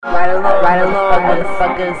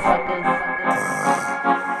motherfuckers.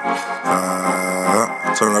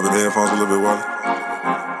 Turn up the headphones a little bit, Wally.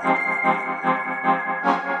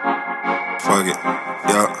 Fuck it,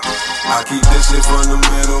 yeah. I keep this shit from the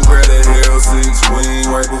middle, grab that L6 wing.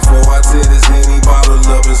 Right before I tear this Henny bottle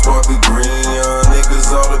up and spark the green. Young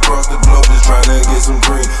niggas all across the globe just tryna get some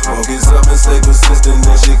green. Focus up and stay persistent,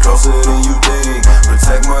 this shit closer than you think.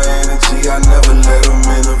 Protect my energy, I never let them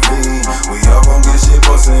intervene. We all gon' get shit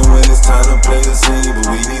bustin' when it's time to play the scene.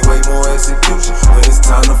 But we need way more execution when it's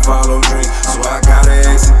time to follow dreams. So I gotta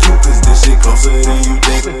execute, cause this shit closer than you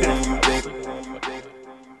think.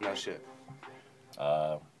 No shit.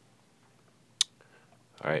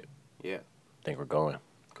 All right. Yeah. Think we're going.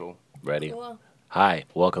 Cool. Ready? Cool. Hi.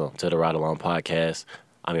 Welcome to the Ride Along Podcast.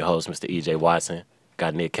 I'm your host, Mr. EJ Watson.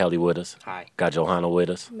 Got Nick Kelly with us. Hi. Got Johanna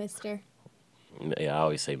with us. Mister. Yeah, I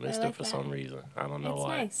always say Mr. like for that. some reason. I don't know It's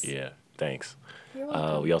why. nice. Yeah. Thanks. You're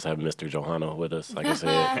welcome. We also have Mr. Johanna with us. Like I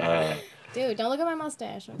said. Dude, don't look at my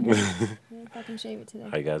mustache. Okay? I'm gonna fucking shave it today.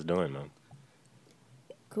 How you guys doing, man?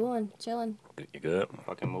 Coolin', chillin'. You good?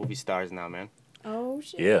 Fucking movie stars now, man. Oh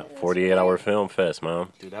shit. Yeah. that's 48-hour right. film fest, man.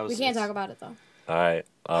 Dude, that was. We can't it's- talk about it though. All right.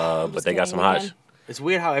 But just they got kidding, some we hot. can. It's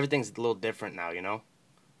weird how everything's a little different now, you know?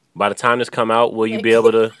 By the time this come out, will you Like- be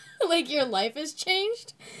able to? Like your life has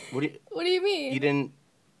changed? What do What do you mean? you didn't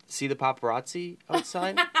see the paparazzi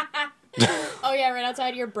outside? Oh yeah, right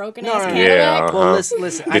outside your broken No, ass no, no. Cadillac. Yeah. Uh-huh. Well,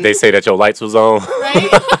 listen. Did they say that your lights was on? Right?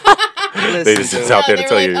 They just dude. out there they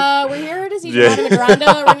to were tell like, you. we're here to see Yeah. Giovanni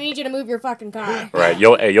Granda. We're gonna need you to move your fucking car. Right.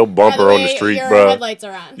 Your By the bumper way, on the street, your bro. headlights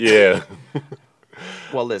are on. Yeah.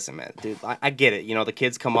 Well, listen, man, dude. I get it. You know, the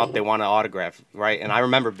kids come up, they want an autograph, right? And I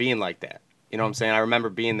remember being like that. You know what I'm saying? I remember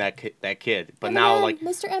being that kid. But now, Eminem, like,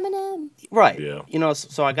 Mr. Eminem. right? Yeah. You know,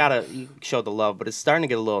 so I gotta show the love, but it's starting to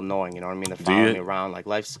get a little annoying. You know what I mean? They're following me around. Like,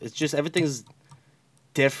 it's just everything's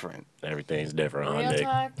different. Everything's different, huh, Real Nick?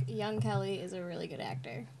 talk, Young Kelly is a really good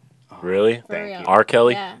actor. Really? For Thank real. you. R.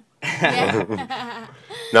 Kelly? Yeah. Yeah.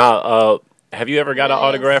 Now, have you ever got an Yes.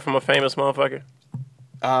 autograph from a famous motherfucker?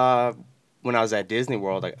 When I was at Disney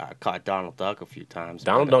World, I caught Donald Duck a few times.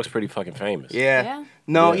 Donald but, Duck's pretty fucking famous. Yeah. Yeah.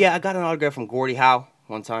 No, Yeah. yeah, I got an autograph from Gordie Howe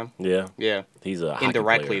one time. Yeah. Yeah. He's a hockey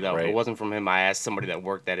Indirectly, player, though. right? It wasn't from him. I asked somebody that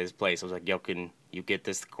worked at his place. I was like, yo, can you get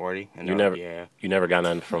this to Gordie? And You they're never, like, yeah. you never got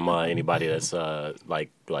nothing from anybody that's like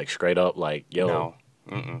straight up like, yo, No.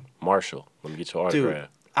 Mm-mm. Marshall, let me get your Dude, autograph.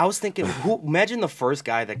 I was thinking, imagine the first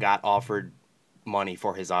guy that got offered money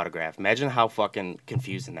for his autograph. Imagine how fucking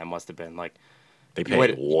confusing that must have been. Like, They paid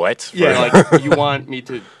wait- what? for- yeah, like, you want me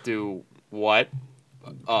to do what?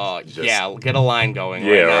 Just- Yeah, get a line going.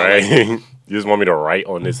 yeah, now. right. Like, You just want me to write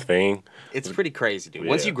on this thing? it's pretty crazy, dude.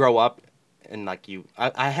 Once Yeah. you grow up, and like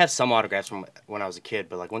I have some autographs from when I was a kid,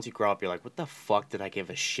 but like once you grow up, you're like, what the fuck did I give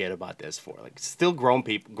a shit about this for? Like, still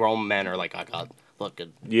grown men are like, I got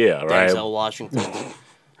fucking Yeah, right. Denzel Washington.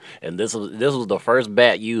 And this was the first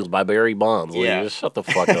bat used by Barry Bonds. Like, Yeah. just shut the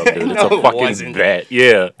fuck up, dude. It's No, a it fucking wasn't. bat.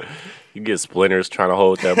 Yeah. You get splinters trying to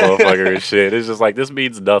hold that motherfucker and shit. It's just like, this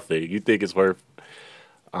means nothing. You think it's worth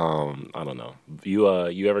I don't know.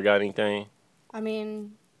 You ever got anything? I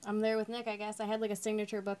mean, I'm there with Nick, I guess. I had like a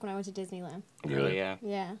signature book when I went to Disneyland. Really, yeah.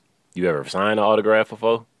 Yeah. You ever signed an autograph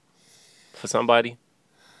before? For somebody?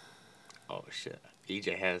 Oh shit,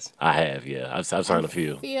 EJ has. I have, yeah. I've signed a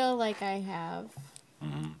few. I feel like I have.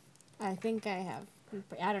 Mm-hmm. I think I have.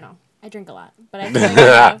 I don't know. I drink a lot, but I feel like I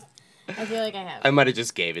have. I feel like I have. I might have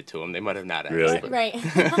just gave it to him. They might have not asked. Really? but- Right.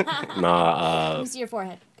 Nah, Let me see your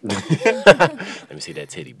forehead. let me see that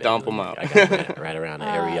titty, baby. Dump 'em out. I got that right around the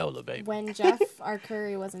areola, baby. When Jeff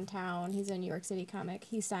Arcuri was in town, he's a New York City comic.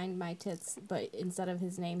 He signed my tits, but instead of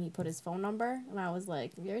his name, he put his phone number, and I was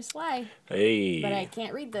like, "You're sly, Hey. but I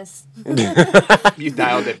can't read this." You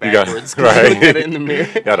dialed it You got- backwards. right. Look at it in the mirror.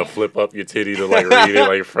 Gotta flip up your titty to like read it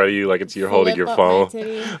like in front of you, like it's you're holding Flip your up phone. my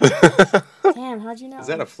titty. Damn, how'd you know? Is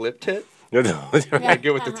that a flip tit? Got I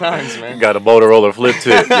get with the times, man. a Motorola flip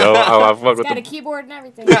tip, yo. I fuck with Got a the keyboard and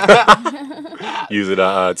everything. using So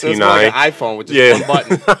T9. it's more like an iPhone with just Yeah.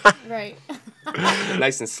 one button, Right.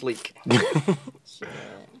 nice and sleek. Shit.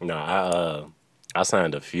 No, I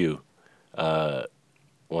signed a few.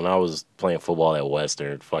 When I was playing football at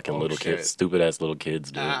Western, fucking little shit. kids, stupid ass little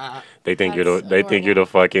kids, dude. Ah. They think That's they think you're the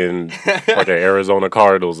fucking Arizona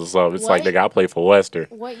Cardinals or something. It's like What? they got to play for Western.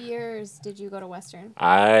 What years did you go to Western?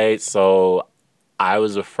 So I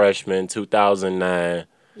was a freshman 2009.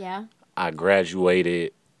 Yeah. I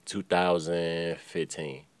graduated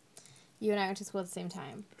 2015. You and I went to school at the same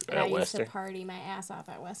time. And At I used Western? to party my ass off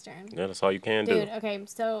at Western. Yeah, that's all you can Dude, do. okay,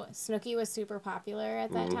 so Snooki was super popular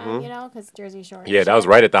at that time, you know, because Jersey Shore. and Yeah, that was shit.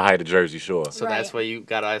 right at the height of Jersey Shore. So that's Right. what you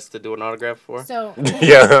got us to do an autograph for? So,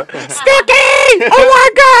 Yeah. Snooki!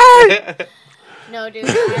 Oh my god! no, dude,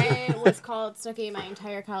 I was called Snooki my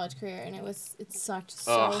entire college career, and it sucked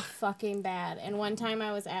so Ugh. fucking bad. And one time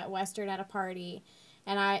I was at Western at a party,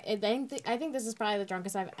 and I think this is probably the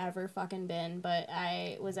drunkest I've ever fucking been, but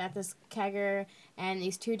I was at this kegger, and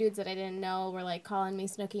these two dudes that I didn't know were like calling me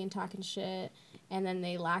Snooki and talking shit, and then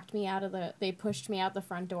they pushed me out the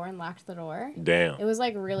front door and locked the door. Damn. It was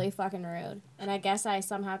like really fucking rude, and I guess I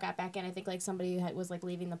somehow got back in. I think like somebody was like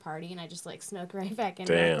leaving the party, and I just like snuck right back in.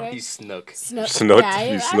 Damn. Real quick. You snook. Snuck- Yeah,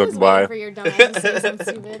 you I snuck was by. waiting for your dumb ass to say something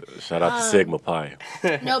stupid. Shout out to Sigma Pi.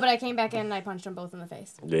 No, but I came back in and I punched them both in the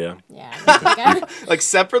face. Yeah. Yeah, and then they got, Like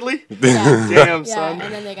separately? yeah, Damn, yeah, son.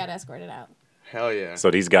 and then they got escorted out. Hell yeah.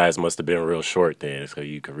 So these guys must have been real short then, so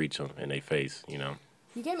you could reach them in their face, you know.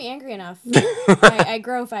 You get me angry enough. I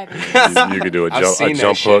grow 5 inches. You could do a I've jump, seen that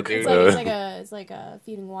jump shit, hook. dude. It's like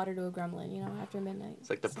feeding water to a gremlin, you know, after midnight. It's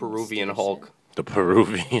like the Some Peruvian stupid Hulk. shit. The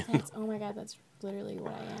Peruvian, Oh my god, that's literally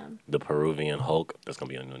what I am. the Peruvian Hulk. That's gonna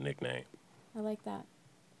be a new nickname. I like that.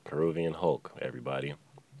 Peruvian Hulk. Everybody.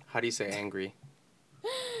 How do you say angry?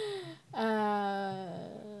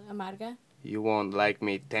 Amarga. You won't like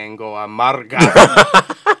me, Tango Amarga.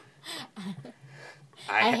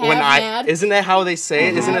 have mad. Isn't that how they say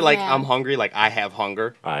it? Isn't it have like mad. I'm hungry, like I have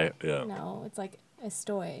hunger? Yeah. No, it's like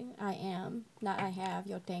estoy. I am, not I have.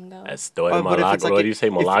 Yo tengo. Estoy Oh, but if it's malagro. like What do you say,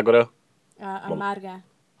 malagro? Amarga.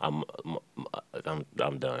 I'm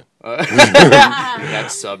done. That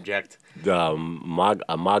subject.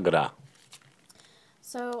 Amagra.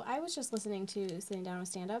 So I was just listening to Sitting Down with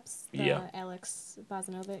Stand-Ups. Yeah. Alex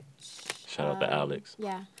Bozanovic. Shout out to Alex.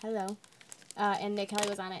 Yeah, hello. And Nick Kelly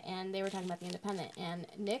was on it, and they were talking about The Independent. And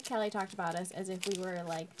Nick Kelly talked about us as if we were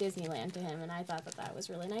like Disneyland to him, and I thought that was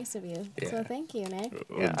really nice of you. Yeah. So thank you, Nick.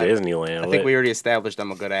 Yeah, Disneyland. I think we already established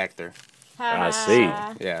I'm a good actor. I see.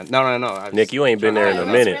 Yeah. No. Nick, you ain't been there in it a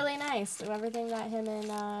was minute. really nice. Everything that him and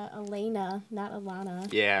Elena, not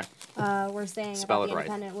Alana, Yeah. were saying Spell about it The right.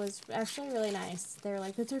 Independent was actually really nice. They were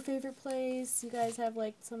like, "That's our favorite place. You guys have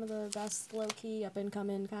like some of the best low key up and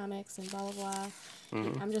coming comics and blah blah blah."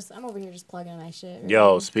 Mm-hmm. I'm over here just plugging my shit. Yo,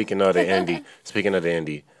 really. speaking of the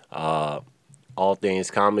indie, All Things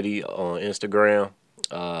Comedy on Instagram.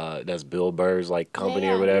 That's Bill Burr's like company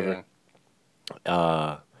Yeah. or whatever.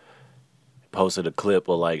 Posted a clip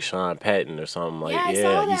of like Sean Patton or something like Yeah, I yeah.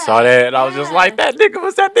 saw You that. saw that? And I was just Yeah. like, that nigga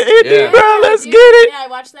was at the indie, Yeah. bro. Let's Dude, get it. Yeah, I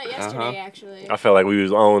watched that yesterday Uh-huh. actually. I felt like we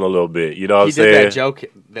was on a little bit. You know what He I'm saying? did that joke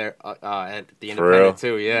there at the For real? Independent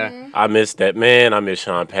too. Yeah. Mm-hmm. I missed that, man. I miss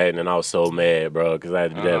Sean Patton, and I was so mad, bro, because I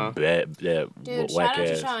had Uh-huh. that Dude, whack shout out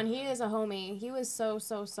to ass. Sean. He is a homie. He was so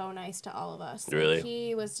nice to all of us. Like, Really?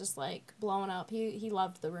 he was just like blowing up. He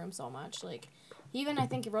loved the room so much. Like, even I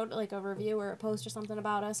think he wrote like a review or a post or something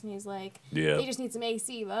about us, and he's like, Yeah. "They just need some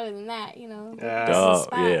AC." But other than that, you know, Yeah. this is the Dog,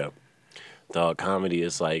 spot. yeah. Dog, comedy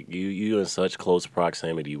is like you in such close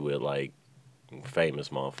proximity with like famous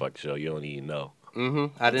motherfuckers, yo. You don't even know.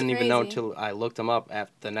 I didn't even know crazy. until I looked him up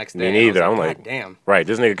after the next day. Me and I was neither. I'm like, God damn. Right,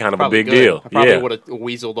 this nigga kind of a Probably big good. deal. I probably Yeah, would have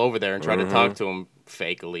weaseled over there and tried to talk to him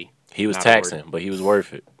fakely. he was Not a word. taxing, but he was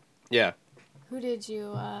worth it. Yeah. Who did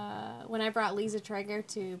you? When I brought Lisa Traeger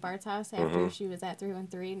to Bart's house after Mm-hmm. she was at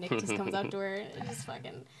 313, Nick just comes up to her and just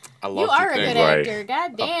fucking. I You love are a things. good Right. actor.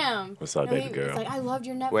 God damn. What's up, And baby he- girl? It's like I loved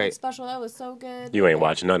your Netflix Wait. special. That was so good. You ain't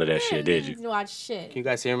watching none of that shit, did you? Didn't watch shit. Can you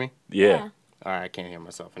guys hear me? Yeah. All right, I can't hear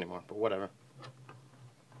myself anymore, but whatever.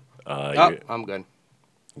 Oh, I'm good.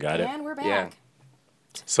 got it. And we're back. Yeah.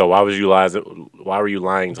 So why were you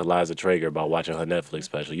lying to Liza Traeger about watching her Netflix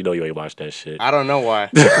special? You know you ain't watched that shit. I don't know why.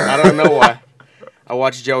 I don't know why. I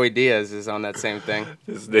watched Joey Diaz is on that same thing.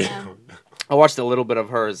 This nigga- Yeah. I watched a little bit of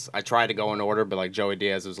hers. I tried to go in order, but like Joey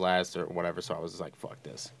Diaz was last or whatever, so I was like, fuck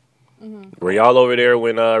this. Were y'all over there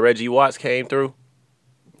when Reggie Watts came through?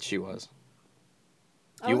 She was.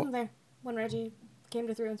 I You- wasn't there when Reggie came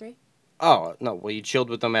to 313. Oh, no. Well, you chilled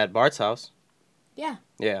with them at Bart's house. Yeah.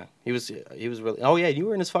 Yeah. He was really. Oh, yeah. You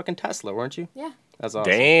were in his fucking Tesla, weren't you? Yeah. That's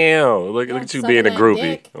awesome. Damn! Look Yeah, at you sucking being a that groupie.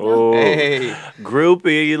 dick. No. Oh, Hey.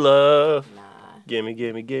 groupie love. Nah. Gimme.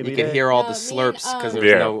 You that. could hear all the Me slurps and, because there's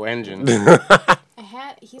Yeah. no engine.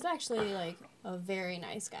 He's actually like a very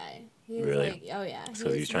nice guy. He's Really? like, oh yeah.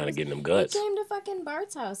 So he's trying to get in them He guts. came to fucking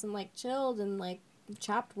Bart's house and like chilled and like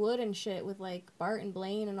chopped wood and shit with like Bart and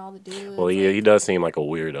Blaine and all the dudes. Well, yeah, like, he does seem like a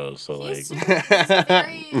weirdo. So like, he's a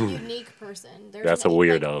very unique person. That's a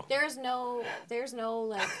weirdo. Like, there's no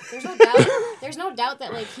doubt. There's no doubt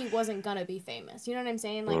that like he wasn't gonna be famous. You know what I'm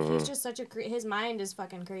saying? Like he's just such a his mind is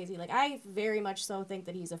fucking crazy. Like I very much so think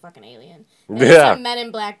that he's a fucking alien. There's some Men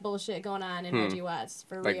in Black bullshit going on in Reggie Watts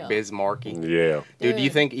for like real. Biz Markie. yeah. Dude, do you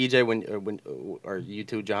think EJ when or you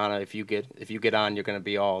too, Jonna, if you get on, you're gonna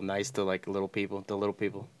be all nice to like the little people?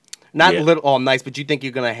 Not all nice, but you think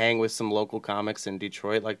you're gonna hang with some local comics in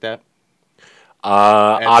Detroit like that?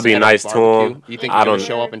 I'll be nice to him. You think I you're don't gonna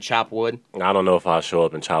show up and chop wood? I don't know if I'll show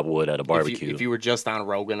up and chop wood at a barbecue. If you were just on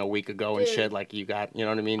Rogan a week ago and Dude. shit, like you know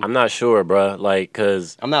what I mean? I'm not sure, bruh. Like,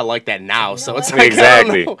 cause I'm not like that now, so know it's what? like,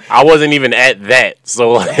 exactly, I wasn't even at that.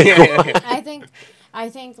 So like, I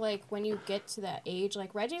think like when you get to that age,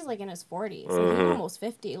 like Reggie's like in his 40s, like, he's almost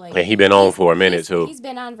 50. Like and he been on for a minute too. He's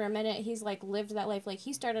been on for a minute. He's like lived that life. Like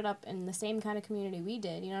he started up in the same kind of community we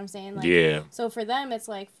did. You know what I'm saying? Like, Yeah. So for them, it's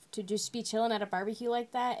like to just be chilling at a barbecue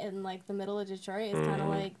like that in like the middle of Detroit is kind of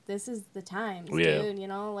like this is the times, Yeah. dude. You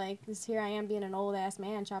know, like this here I am being an old ass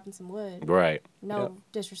man chopping some wood. Right. No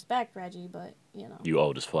disrespect, Reggie, but you know, You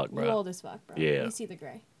old as fuck, bro. you old as fuck, bro. Yeah. You see the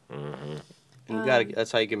gray. You gotta.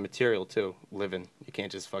 That's how you get material too. Living. You can't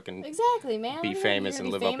just fucking. Exactly, man. Be You're famous gonna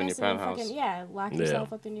and be live up in your famous and penthouse. fucking- yeah, lock Yeah.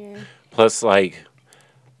 yourself up in your. Plus, like,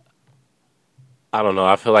 I don't know.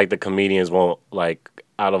 I feel like the comedians won't like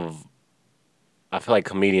out of. I feel like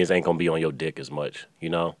comedians ain't gonna be on your dick as much. You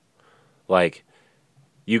know, like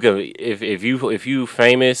you can if you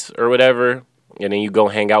famous or whatever, and then you go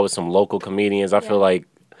hang out with some local comedians. I feel Yeah. like.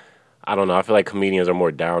 I don't know. I feel like comedians are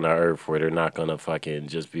more down to earth where they're not gonna fucking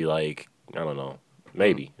just be like, I don't know.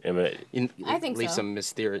 Maybe. I mean, I think at least so. some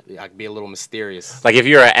mysterious. Like be a little mysterious. like if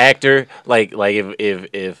you're an actor, like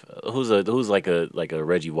if who's like a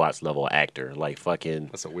Reggie Watts level actor, like fucking.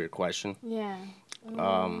 That's a weird question. Yeah.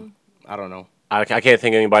 I don't know. I can't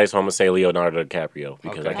think of anybody, so I'm gonna say Leonardo DiCaprio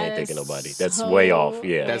because Okay. I can't That think of is nobody. That's so way off.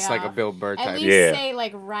 Yeah. That's like a Bill Burr At type. least Yeah. say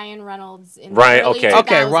like Ryan Reynolds. In Ryan- the early okay.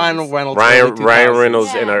 Okay, 2000s. Ryan Reynolds. Ryan early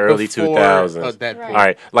Reynolds in the Yeah. early Before, 2000s. Deadpool. Right. All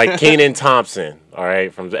right, like Kenan Thompson. All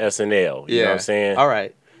right, from the SNL. You know what I'm saying? All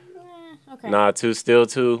right. Okay. Nah, still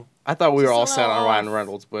two. I thought we were Just a all set on little Ryan off.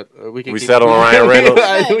 Reynolds, but we can. We keep- settled on Ryan Reynolds.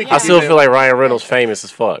 Good, I still yeah. feel like Ryan Reynolds famous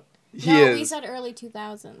as fuck. He No, we is said early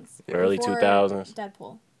 2000s. Early Before 2000s?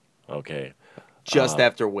 Deadpool. Okay. just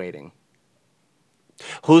after Waiting.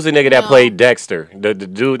 Who's the nigga that No. played Dexter? The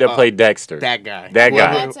dude that played Dexter. That guy. That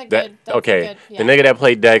guy. That's a good- that's a okay. good- yeah. The nigga that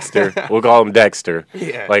played Dexter, we'll call him Dexter.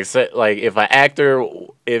 Yeah. Like if an actor,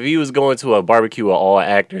 if he was going to a barbecue with all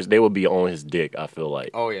actors, they would be on his dick. I feel like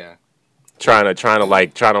Oh yeah. trying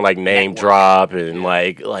to name Network. drop and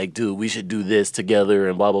like dude, we should do this together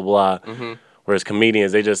and blah blah blah. Mm-hmm. Whereas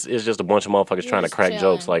comedians, it's just a bunch of motherfuckers You're trying to just crack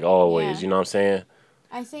jokes chilling. like always. Yeah. You know what I'm saying?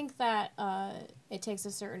 I think that it takes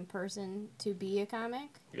a certain person to be a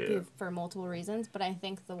comic for multiple reasons, but I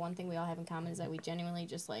think the one thing we all have in common is that we genuinely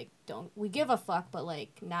just like we give a fuck, but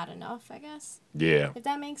like not enough, I guess. Yeah. If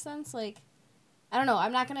that makes sense, like I don't know,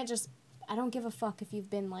 I'm not gonna just I don't give a fuck if you've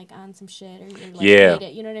been like on some shit or you're like Yeah. made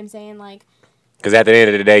it, you know what I'm saying? Like Because at the end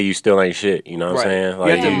of the day, you still ain't shit. You know what I'm saying? You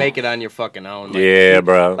have Yeah. to make it on your fucking own. Like, yeah,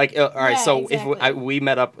 bro. Like, all right, Yeah, so exactly.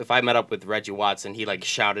 if I met up with Reggie Watts and he like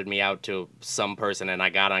shouted me out to some person and I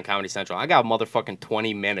got on Comedy Central, I got motherfucking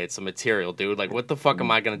 20 minutes of material, dude. Like, what the fuck am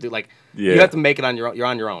I gonna do? Like, Yeah. you have to make it on your own. You're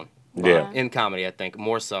on your own. Yeah. In comedy, I think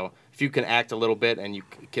more so. If you can act a little bit and you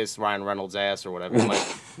kiss Ryan Reynolds' ass or whatever,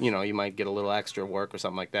 you might get a little extra work or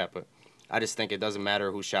something like that. But I just think it doesn't matter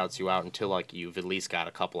who shouts you out until like you've at least got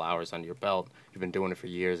a couple hours under your belt. You've been doing it for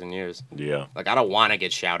years and years. Yeah. Like, I don't want to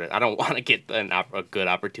get shouted. I don't want to get a good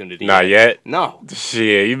opportunity. Not yet. No.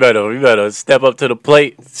 Shit, you better step up to the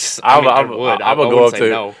plate. I'm gonna go up to.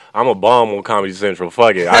 No. I'm a bomb on Comedy Central.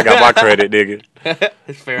 Fuck it, I got my credit, nigga.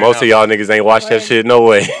 Fair Most of enough. y'all niggas ain't watched that Word. shit, no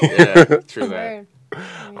way. Yeah, true that. word.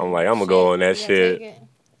 I'm like, I'm gonna go on that You gotta shit. take it.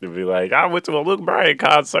 To be like, I went to a Luke Bryan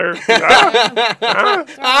concert.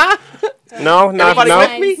 No, not Everybody no,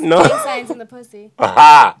 with me? no. Gang signs in the pussy.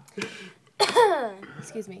 Aha.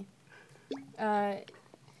 Excuse me.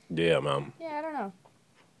 Yeah, man. Yeah, I don't know.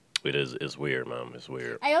 It is. It's weird, man. It's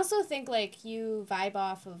weird. I also think like you vibe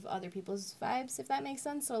off of other people's vibes, if that makes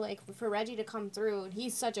sense. So like for Reggie to come through,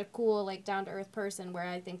 he's such a cool like down to earth person. Where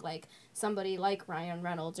I think like somebody like Ryan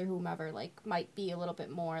Reynolds or whomever like might be a little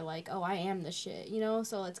bit more like, oh, I am the shit, you know.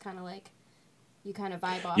 So it's kind of like you kind of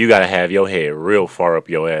vibe off. You gotta have your head real far up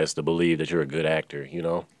your ass to believe that you're a good actor. You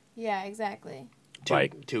know. Yeah, exactly.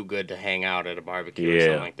 too good to hang out at a barbecue or Yeah.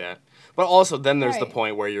 something like that. But also, then there's the Right.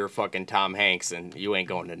 point where you're fucking Tom Hanks and you ain't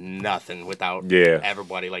going to nothing without Yeah.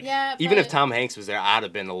 everybody. Like, Yeah, even if but- Tom Hanks was there, I'd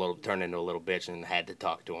have been turned into a little bitch and had to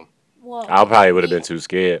talk to him. Well, I probably would have the- been too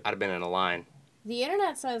scared. I'd have been in a line. The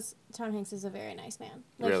internet says Tom Hanks is a very nice man.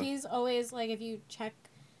 Like Really? he's always like, if you check,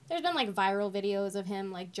 there's been like viral videos of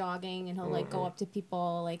him like jogging and he'll like Mm-hmm. go up to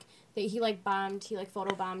people like he like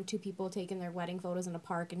photobombed 2 people taking their wedding photos in a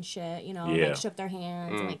park and shit. You know, Yeah. like shook their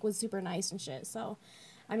hands and Mm. like was super nice and shit. So,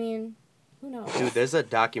 I mean, who knows? Dude, there's a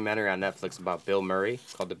documentary on Netflix about Bill Murray.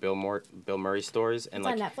 It's called the Bill Murray Stories. And It's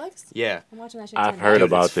like, on Netflix. yeah, I'm watching that shit. I've tonight. heard Dude,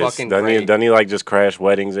 about it's this. fucking Doesn't great. he like just crash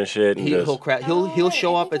weddings and shit? And just, he'll right,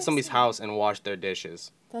 show I up think at I've somebody's seen house that. and wash their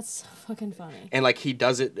dishes. That's so fucking funny. And like he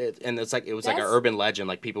does it, and it's like it was like an That's- urban legend.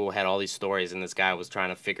 Like people had all these stories, and this guy was trying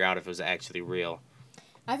to figure out if it was actually real.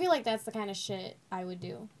 I feel like that's the kind of shit I would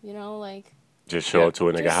do. You know, like just show Yeah. up to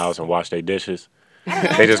a nigga Just- house and wash their dishes. I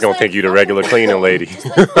don't know, They just gonna like, think you the fuck regular with cleaning people. lady. Just,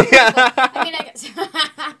 like, fuck with people. I mean, I guess.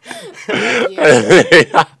 Fuck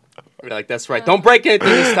you. We're like, that's right. Don't break anything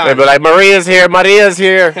this They time. be like, Maria's here, Maria's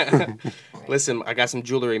here. Listen, I got some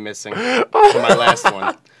jewelry missing for my last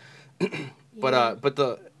one.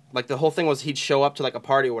 But the whole thing was he'd show up to like a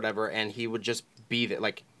party or whatever, and he would just be there.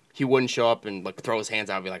 Like he wouldn't show up and like throw his hands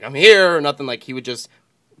out and be like, I'm here or nothing. Like he would just,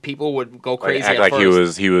 people would go Like, crazy. act at like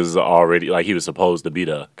first. he was already like he was supposed to be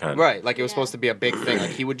the kind of Right, like it was Yeah. supposed to be a big thing. Like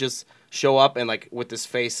he would just show up and like with this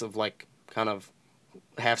face of like kind of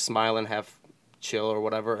half smiling, half chill or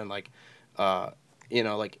whatever, and like, you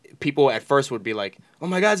know, like people at first would be like, "Oh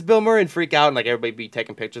my God, it's Bill Murray," and freak out, and like everybody be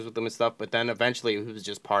taking pictures with him and stuff. But then eventually, it was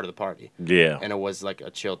just part of the party, Yeah. and it was like a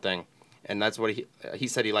chill thing, and that's what he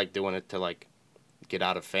said he liked doing it to like get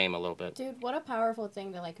out of fame a little bit. Dude, what a powerful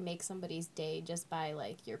thing to like make somebody's day just by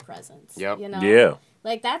like your presence. Yep. You know? Yeah.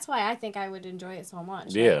 Like that's why I think I would enjoy it so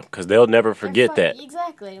much. Yeah, Like, because they'll never they're forget that.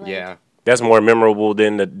 Exactly. Like, Yeah, That's more memorable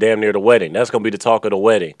than the damn near the wedding. That's gonna be the talk of the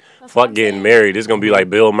wedding. That's what Fuck I'm getting saying. married. It's gonna be like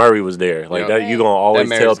Bill Murray was there. Like Yep. that, you Right. gonna always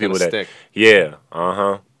That tell marriage people gonna that. stick. Yeah. Uh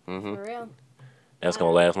huh. For real. That's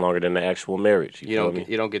gonna last longer than the actual marriage. you feel don't me?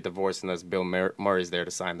 you don't get divorced unless Bill Murray's there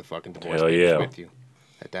to sign the fucking divorce Hell papers yeah. with you.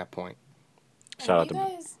 At that point. Shout out you to.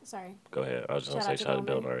 guys. Sorry. Go ahead. I was just Shout gonna out say to shout out to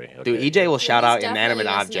Bill Bill Murray. Dude, Okay. EJ will shout out He's inanimate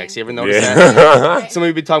definitely objects. listening. You ever notice that? Yeah.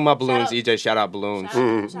 Somebody be talking about balloons. out- EJ, shout out balloons. Shout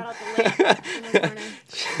out the lamp in the morning.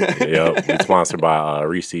 Yep. It's sponsored by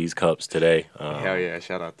Reese's Cups today. Hell yeah,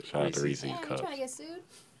 shout out to Shout out to Reese's. Reese's Damn, you Cups. trying to get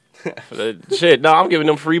sued? Shit, no, I'm giving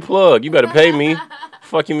them free plug. You better pay me.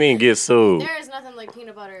 Fuck you mean get sued? There is nothing like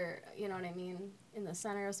peanut butter, you know what I mean, in the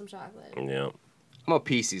center of some chocolate. Yeah. I'm a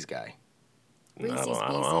Pieces guy. No, I Reese's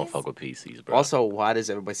don't Pieces? fuck with PCs, bro. Also, why does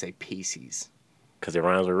everybody say Pieces? Because it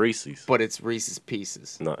rhymes with Reese's. But it's Reese's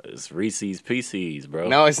Pieces. No, it's Reese's PCs, bro.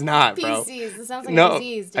 No, it's not, bro. Pieces. It sounds like a No,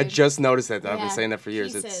 disease, dude. I just noticed that. I've been Yeah, saying that for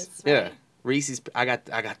years. Pieces, It's yeah, right. Reese's. I got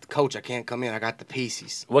the coach. I can't come in. I got the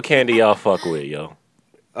Pieces. What candy y'all fuck with, yo?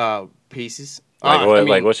 Pieces. Like, I what, mean,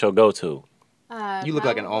 like what's your go-to? you look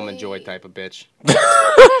like an almond joy Probably- type of bitch.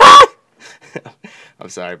 I'm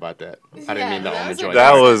sorry about that. I didn't Yeah, mean the that almond was joy. a-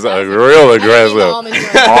 That was a That was a- real I didn't mean aggressive. the almond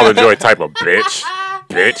joy. Almond joy type of bitch.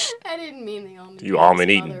 Bitch. I didn't mean the almond. You joy,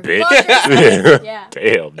 almond eating bitch. motherfucker. Yeah.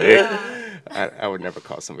 Damn, bitch. I would never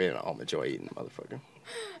call somebody an almond joy eating motherfucker.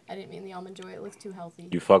 I didn't mean the almond joy. It looks too healthy.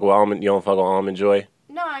 You fuck with almond? You don't fuck with almond joy?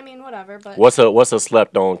 No, I mean whatever. But What's a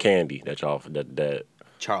slept on candy that y'all that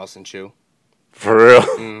Charleston Chew. for real?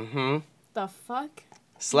 Mm-hmm. the fuck?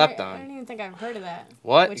 Slept I don't on. even think I've heard of that.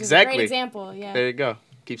 What? Which Exactly. is a great example. Yeah. There you go.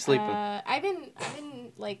 Keep sleeping. I've been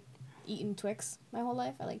like eating Twix my whole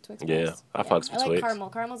life. I like Twix. Yeah, bars. I fucks with I like Twix. caramel.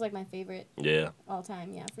 Caramel's like my favorite Yeah. all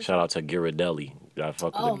time. Yeah. For Shout out to Ghirardelli. I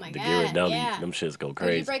fuck Oh with my the God, Ghirardelli. yeah. Them shits go If you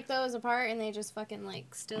crazy. break those apart and they just fucking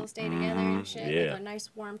like still stay together and shit, yeah. like a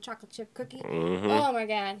nice warm chocolate chip cookie. Mm-hmm. Oh my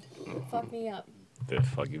god, fuck me up. They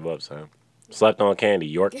fuck you up, son. Slept on candy.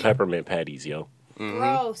 York peppermint patties, yo.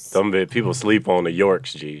 Gross. Some bit people sleep on the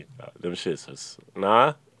Yorks, G. Them shits is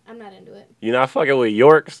nah. I'm not into it. You not fucking with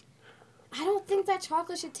Yorks? I don't think that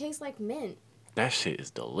chocolate should taste like mint. That shit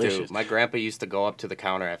is delicious. Dude, my grandpa used to go up to the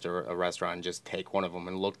counter after a restaurant and just take one of them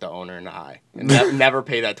and look the owner in the eye. And never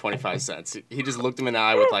pay that 25 cents. He just looked him in the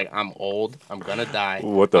eye with like, I'm old, I'm gonna die.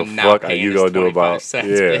 What the I'm not fuck are paying you this gonna do 25 about? cents,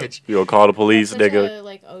 Yeah, bitch. you gonna call the police, Such nigga? a,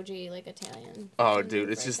 like OG, like Italian. Oh, dude,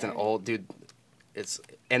 it's right just an there. old dude.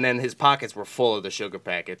 And then his pockets were full of the sugar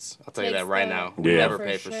packets. I'll tell you Takes that right the- now. Yeah. Never For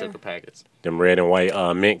pay for sure. sugar packets. Them red and white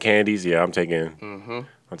mint candies. Yeah, I'm taking. Mm-hmm.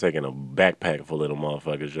 I'm taking a backpack full of them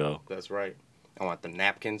motherfuckers, yo. That's right. I want the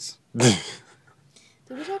napkins. Did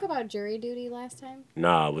we talk about jury duty last time?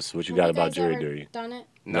 Nah, what you Have got about guys jury ever duty? Done it?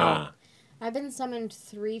 No. Nah, I've been summoned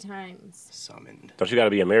 3 times. Summoned. don't you got to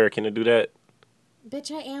be American to do that?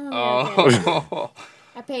 Bitch, I am American. Oh,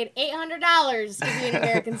 I paid $800 to be an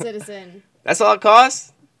American citizen. that's all it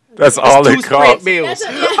costs. That's all Two it straight costs. meals. That's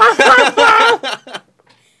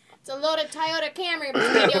it's a loaded Toyota Camry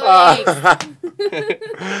between your legs.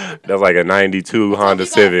 That's like a '92 Honda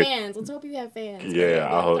Let's hope you got Civic. fans. Let's hope you have fans. Yeah,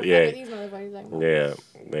 I hope. What the fuck Yeah, are these motherfuckers talking about? yeah.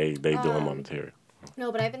 They doing my material.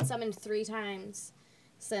 No, but I've been summoned 3 times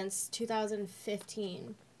since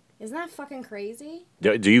 2015. Isn't that fucking crazy?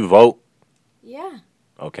 Do you vote? Yeah.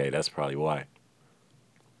 Okay, that's probably why.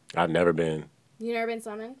 I've never been. You never been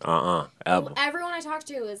summoned? Ever. Everyone I talk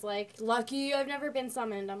to is like, lucky I've never been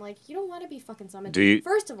summoned. I'm like, you don't want to be fucking summoned. Do you-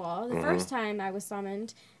 First of all, the first time I was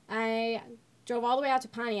summoned, I drove all the way out to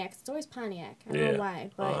Pontiac. It's always Pontiac. I don't know why,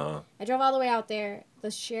 but I drove all the way out there.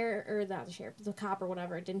 The cop or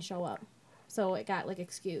whatever didn't show up. So it got, like,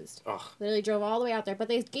 excused. Ugh. Literally drove all the way out there. But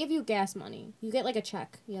they gave you gas money. You get, like, a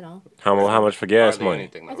check, you know. How much for gas Hardly money?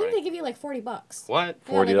 anything, I though, think right? they give you, like, $40. What?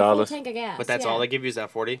 Yeah, like a full $40? tank of gas. But that's yeah. all they give you is that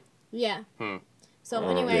 40? Yeah. Hmm. So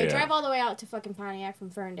anyway, I yeah. drive all the way out to fucking Pontiac from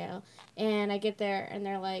Ferndale, and I get there, and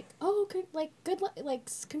they're like, "Oh,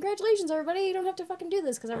 congratulations, everybody! You don't have to fucking do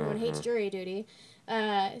this because everyone hates jury duty."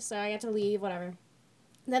 So I got to leave, whatever.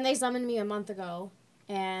 Then they summoned me a month ago,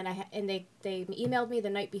 and they emailed me the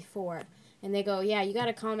night before, and they go, "Yeah, you got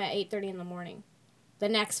to come at 8:30 in the morning, the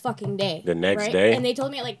next fucking day." The next right? day? And they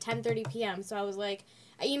told me at like 10:30 p.m. So I was like,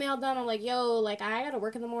 I emailed them. I'm like, "Yo, like I gotta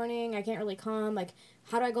work in the morning. I can't really come. Like,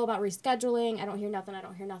 how do I go about rescheduling? I don't hear nothing.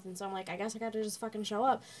 So I'm like, I guess I gotta just fucking show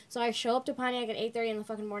up. So I show up to Pontiac at 8:30 in the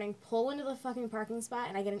fucking morning, pull into the fucking parking spot,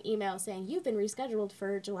 and I get an email saying, you've been rescheduled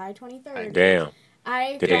for July 23rd. Damn.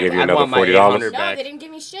 I Did they give you I'd another want my $40? 800 No, back. they didn't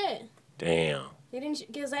give me shit. Damn. They didn't,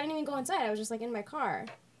 because I didn't even go inside. I was just like in my car.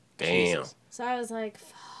 Damn. Jesus. So I was like,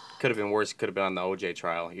 Could have been worse. Could have been on the OJ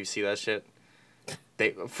trial. You see that shit?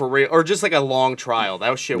 They for real, or just like a long trial.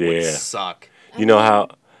 That shit would Yeah. suck. You know how?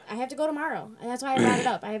 I have to go tomorrow, and that's why I brought it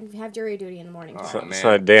up. I have jury duty in the morning. Oh, So man.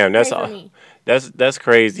 So damn, pray for me. that's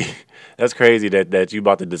crazy. That's crazy that you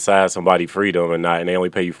about to decide somebody freedom or not, and they only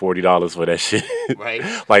pay you $40 for that shit. Right?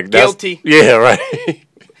 Like that's, Guilty. Yeah, right.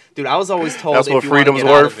 Dude, I was always told That's if what you want to freedom's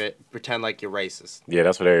get out worth. of it, pretend like you're racist. Yeah,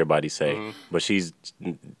 that's what everybody say. Mm-hmm. But she's I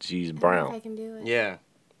don't know if I brown. can do it. Yeah.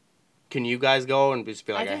 Can you guys go and just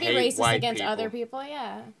be like, I I, can be hate racist white against people? other people,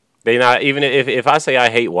 yeah. They not even if I say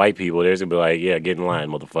I hate white people, there's gonna be like, yeah, get in line,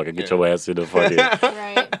 motherfucker. Get Yeah. your ass to the fucking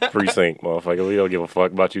Right. precinct, motherfucker. We don't give a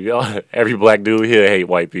fuck about you. Every black dude here hate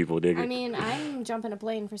white people, nigga. I mean, I'm jumping a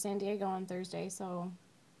plane for San Diego on Thursday, so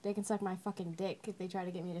they can suck my fucking dick if they try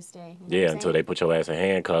to get me to stay. You know yeah, what I'm until they saying? put your ass in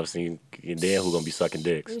handcuffs, and then who gonna be sucking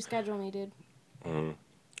dicks? Reschedule me, dude.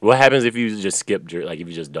 What happens if you just skip, like if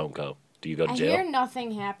you just don't go? Do you go to I jail? hear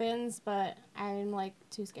nothing happens, but I'm like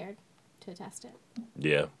too scared to test it.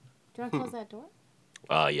 Yeah. Do you want to close that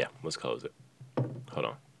door? Yeah. Let's close it. Hold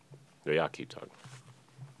on. Yeah, y'all keep talking.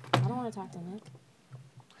 I don't want to talk to Nick.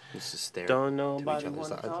 Just stare Don't to nobody each other's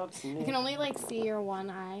want to eyes. talk to I me. can only like see your one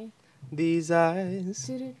eye. These eyes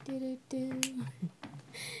Do-do-do-do-do.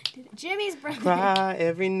 Jimmy's brother. cry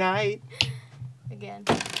every night Again.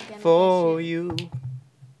 for with you.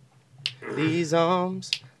 These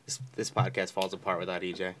arms. This podcast falls apart without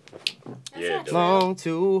EJ. that shit. That's Yeah, not dude. true. Long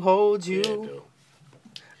to hold Yeah, you dude.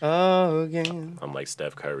 again. I'm like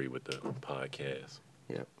Steph Curry with the podcast.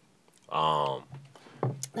 Yep.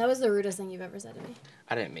 That was the rudest thing you've ever said to me.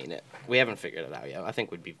 I didn't mean it. We haven't figured it out yet. I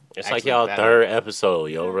think we'd be. It's like actually y'all better. third episode,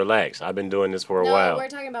 yo. Relax. I've been doing this for a No, while. we're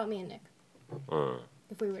talking about me and Nick. Mm.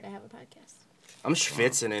 If we were to have a podcast. I'm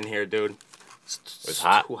schwitzing in here, dude. It's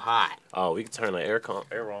hot. Too hot. Oh, we can turn the air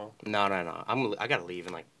on. No. I gotta leave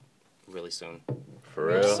in like really soon. For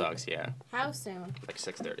Really? It real? sucks. Yeah, How soon? like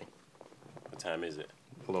 6:30. What time is it?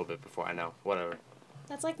 A little bit before. I know. Whatever.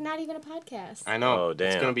 That's like not even a podcast. I know. Oh, It's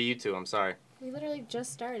damn. gonna be you two. I'm sorry, We literally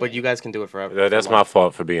just started. but you guys can do it forever. That's for my life.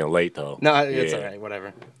 fault for being late, though. No, it's Yeah. alright. Whatever.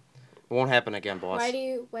 It won't happen again, boss. Why do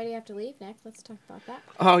you have to leave, Nick? Let's talk about that.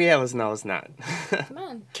 Oh yeah, let's not. Come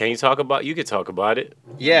on. Can you talk about? You could talk about it.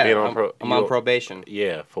 Yeah, Being on I'm on probation.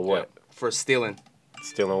 Yeah, for what? Yeah, for stealing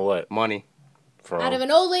Stealing what? money. From? Out of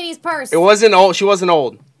an old lady's purse. It wasn't old. She wasn't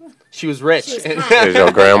old. She was rich. She was hot. Is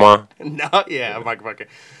your grandma? No, yeah, I'm like fucking.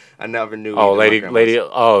 I never knew. Oh, either my grandmas. lady.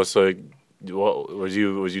 Oh, so what, was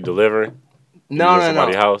you delivering? No, at no,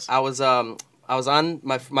 somebody's no. house? I was on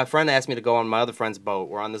my friend asked me to go on my other friend's boat.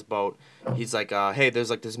 We're on this boat. He's like, hey, there's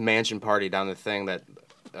like this mansion party down the thing that,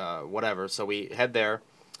 whatever. So we head there,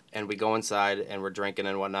 and we go inside and we're drinking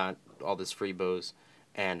and whatnot, all this free booze.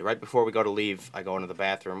 And right before we go to leave, I go into the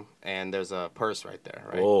bathroom and there's a purse right there,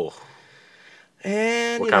 right? Oh,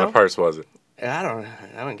 And what you kind know, of purse was it? I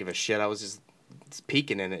don't give a shit. I was just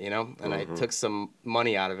peeking in it, and I took some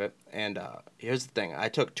money out of it. And here's the thing: I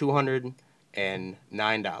took $209,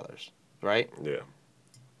 right? Yeah.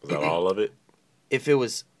 Is that all of it? If it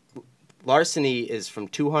was larceny, is from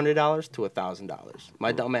 $200 to $1,000.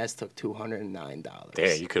 My dumbass took $209.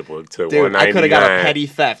 Damn, you could have took Dude, I could have got a $199. petty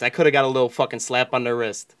theft. I could have got a little fucking slap on the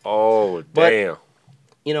wrist. Oh, But- damn.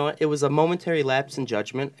 You know, it was a momentary lapse in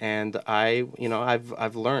judgment, and I've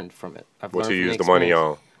learned from it. What you use the money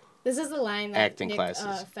on? This is the line that Acting Nick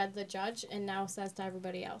classes. fed the judge and now says to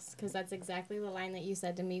everybody else, because that's exactly the line that you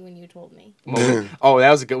said to me when you told me. Oh,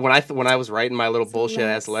 that was a good. When I was writing my little It's a bullshit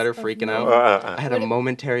ass lapse letter, of freaking out, moral- I had a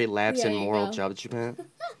momentary lapse Yeah, in you moral go. judgment,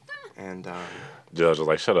 and Judge was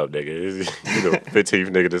like, shut up, nigga. You the 15th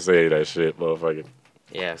nigga to say that shit, motherfucker.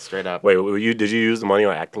 yeah, straight up. Wait, did you use the money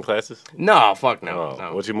on acting classes? No, fuck no. Oh,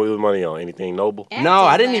 no. what you use the money on? Anything noble? No,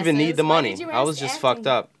 I didn't Acting even need the classes. Why money. did you I was ask just acting fucked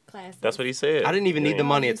up. classes? That's what he said. I didn't even need the Damn.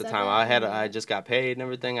 money you at the said time. that. I just got paid and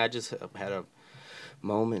everything. I just had a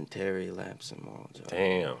momentary lapse in moral judgment.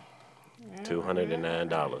 Damn.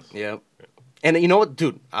 $209. Yep. And you know what,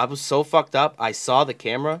 dude? I was so fucked up. I saw the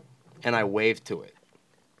camera, and I waved to it.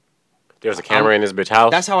 There's a camera in this bitch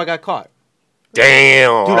house? That's how I got caught.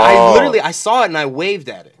 Damn. Dude, I saw it and I waved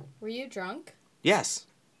at it. Were you drunk? Yes.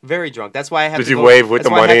 Very drunk. That's why I had Did to you go, wave with that's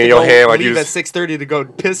the why I money had in to your go hand like leave you at was- 6:30 to go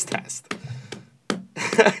piss test.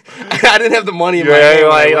 I didn't have the money in my Yeah, hand.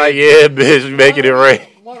 when I like, waved. yeah, bitch, making it rain.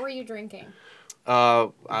 What were you drinking?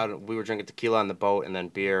 We were drinking tequila on the boat and then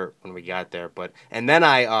beer when we got there. And then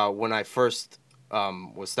I when I first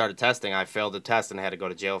started testing, I failed the test and I had to go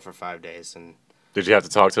to jail for 5 days. And Did you have to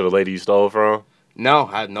talk to the lady you stole from? no,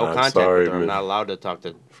 I had no I'm contact sorry, with her. I'm man. not allowed to talk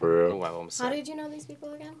to. For real? Who I almost How said. did you know these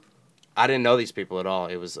people again? I didn't know these people at all.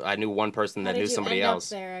 I knew one person How that did knew you somebody end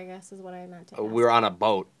else. Up there, I guess, is what I meant to. We were on a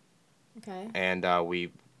boat. Okay. And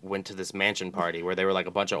we went to this mansion party where they were like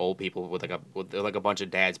a bunch of old people with like a bunch of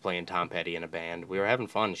dads playing Tom Petty in a band. We were having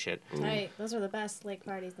fun and shit. Right. Those are the best lake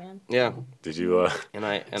parties, man. Yeah. Did you,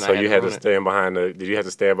 So you had to stand behind did you have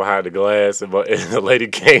to stand behind the glass and the lady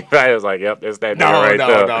came back and was like, yep, that's that nigga right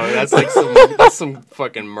there. No. That's like some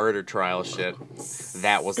fucking murder trial shit.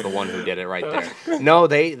 That was the one who did it right there. No,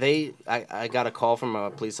 I got a call from a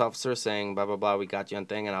police officer saying blah blah blah. We got you on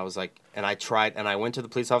thing, and I was like, and I went to the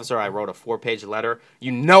police officer. I wrote a 4-page letter.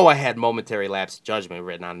 You know, I had momentary lapse of judgment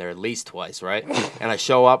written on there at least twice, right? And I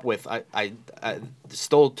show up with I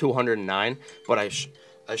stole $209, but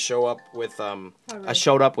I show up with I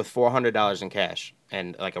showed up with $400 in cash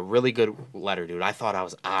and like a really good letter, dude. I thought I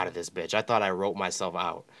was out of this bitch. I thought I wrote myself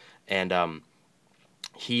out, and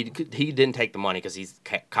he didn't take the money because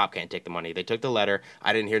cop can't take the money. They took the letter.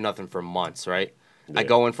 I didn't hear nothing for months, right? Yeah. I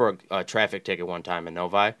go in for a traffic ticket one time in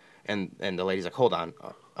Novi, and the lady's like, hold on.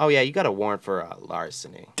 Oh, yeah, you got a warrant for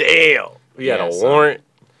larceny. Damn. You had a son. warrant?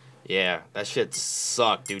 Yeah, that shit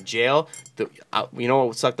sucked, dude. Jail, you know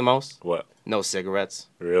what sucked the most? What? No cigarettes.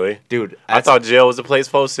 Really? Dude, I thought jail was a place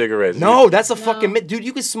for cigarettes. No, that's a No. fucking myth. Dude,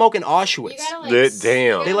 you can smoke in Auschwitz. You gotta Damn.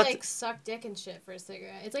 You gotta, They let like suck dick and shit for a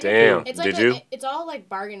cigarette. It's like Damn. It's like Did you? It's all like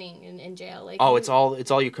bargaining in jail. Like Oh, you- it's all your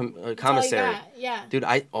it's all you commissary. got, Yeah. Dude,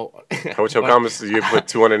 What's your commissary? You put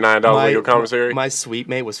 $209 in your commissary? My sweet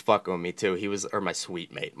mate was fucking with me too. My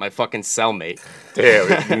sweet mate, my fucking cellmate.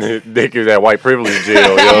 Damn, Nick is that white privilege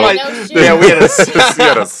jail, Yeah, yo. my- no shit. yeah, we had a You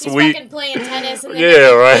had a He's sweet. fucking playing tennis and then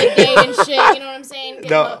Yeah, right. getting gay and shit. You know what I'm saying?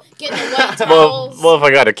 Getting the wet towels.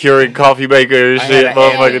 Motherfucker got a Keurig coffee maker and I shit. had a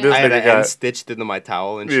Motherfucker, hand- this I had nigga a hand got. stitched into my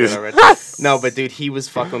towel and Yeah. shit already. No, but dude, he was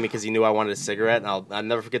fucking with me because he knew I wanted a cigarette, and I'll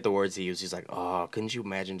never forget the words he used. He's like, "Oh, couldn't you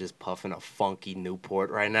imagine just puffing a funky Newport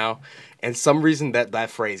right now?" And some reason that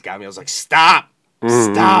phrase got me. I was like, "Stop,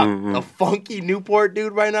 stop, a funky Newport,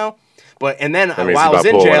 dude, right now." But and then means while I he was about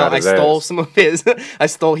in pulling jail, out I his stole ass. some of his.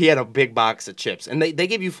 He had a big box of chips, and they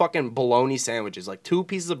give you fucking bologna sandwiches, like 2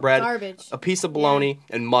 pieces of bread, Garbage. a piece of bologna,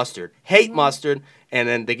 and mustard. Hate mustard. And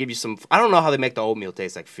then they give you some. I don't know how they make the oatmeal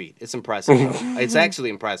taste like feet. It's impressive. Though. It's actually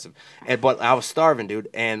impressive. But I was starving, dude,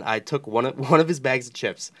 and I took one of his bags of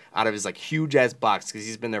chips out of his like huge ass box because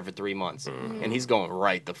he's been there for 3 months, and he's going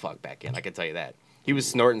right the fuck back in. I can tell you that. He was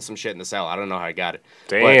snorting some shit in the cell. I don't know how he got it.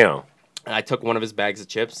 Damn. And I took one of his bags of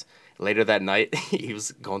chips. Later that night, he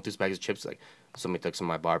was going through his bags of chips like, somebody took some of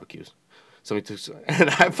my barbecues. Somebody took some. And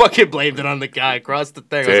I fucking blamed it on the guy across the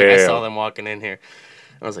thing. I was like, I Damn. saw them walking in here.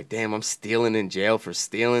 I was like, damn, I'm stealing in jail for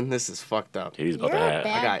stealing? This is fucked up. He's about You're to a have.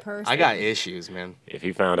 bad person. I got issues, man. If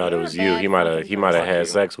he found out it You're was a you, bad he might fucking have person. had Fuck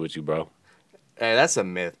you. sex with you, bro. Hey, that's a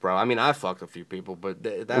myth, bro. I mean, I fucked a few people, but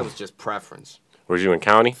that was just preference. Was you in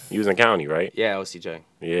county? You was in county, right? Yeah, OCJ.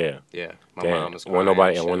 Yeah. Yeah, my Damn. mom was crying.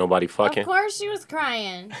 Wasn't nobody fucking. Of course she was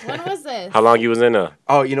crying. When was this? How long you was in there?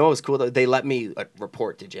 Oh, you know what was cool though? They let me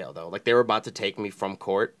report to jail though. Like they were about to take me from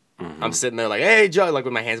court. I'm sitting there like, hey, Joe, like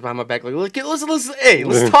with my hands behind my back, like, look, listen, hey,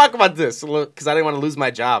 let's talk about this, because I didn't want to lose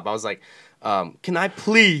my job. I was like, can I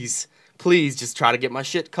please just try to get my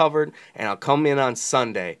shit covered, and I'll come in on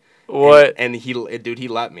Sunday. What? And he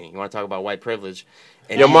let me. You want to talk about white privilege?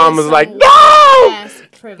 And Your he- mom was like, no!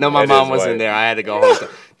 No, my That mom is wasn't white. there. I had to go home.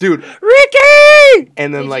 Dude, Ricky!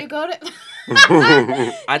 and then Did like you go to?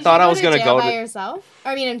 I thought I was gonna go by to. yourself.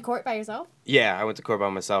 I mean, in court by yourself. Yeah, I went to court by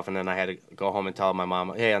myself, and then I had to go home and tell my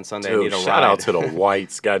mom, hey, on Sunday I need Dude, a shout ride. out to the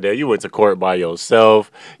whites, goddamn. You went to court by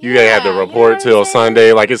yourself. You ain't had to Yeah, you know report what I'm till saying?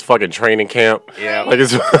 Sunday like it's fucking training camp. Yeah. Like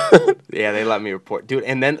it's Yeah, they let me report, dude.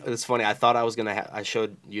 And then it's funny. I thought I was gonna. I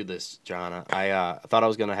showed you this, Jonna. I thought I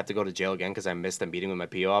was gonna have to go to jail again because I missed a meeting with my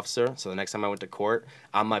PO officer. So the next time I went to court,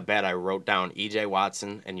 on my bed I wrote down EJ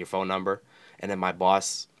Watson and your phone number, and then my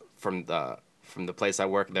boss from the place I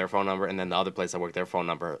work, their phone number, and then the other place I work, their phone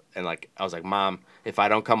number. And like I was like, Mom, if I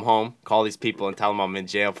don't come home, call these people and tell them I'm in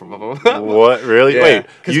jail for blah, blah, blah. What? Really? Yeah, Wait,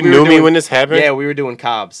 'cause you we were knew me doing- when this happened? Yeah, we were doing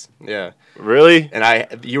Cobbs. Yeah. Really?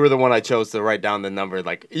 And you were the one I chose to write down the number.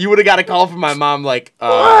 Like, you would have got a call from my mom. Like,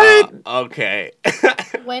 What? Okay.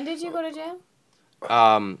 When did you go to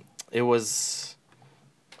jail? It was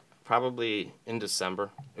probably in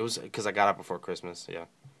December. It was because I got out before Christmas. Yeah.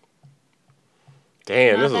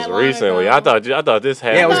 Damn, Not this was that long recently. ago. I thought this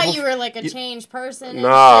happened. Yeah, I it was thought bef- you were like a changed person. and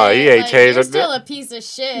Nah, shit. he ain't Like, changed You're a still a piece of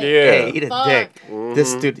shit. Yeah. Hey, eat a Fuck. dick.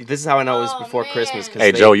 This dude. This is how I know it was Oh, before man. Christmas. 'Cause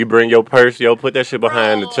Hey, they- Joe, you bring your purse, yo. Put that shit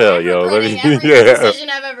behind the Bro, tail, I'm yo. regretting every yeah. decision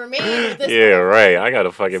I've ever made with this. Yeah, right. I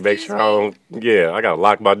gotta fucking make Excuse sure I don't. Yeah, I gotta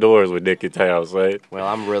lock my doors with Nicky Towels, right? Well,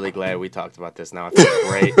 I'm really glad we talked about this. Now I feel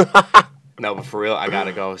great. No, but for real, I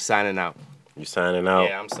gotta go. Signing out. You signing out?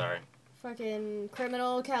 Yeah, I'm sorry. Fucking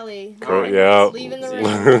criminal Kelly. Yeah. Leaving the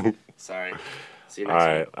room. Sorry. See you All next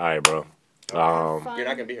right, week. all right, bro. Have fun. You're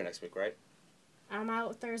not gonna be here next week, right? I'm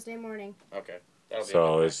out Thursday morning. Okay. That'll be So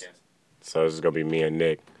a good it's- podcast. So this is gonna be me and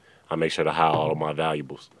Nick. I'll make sure to hide all of my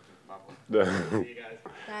valuables. See you guys.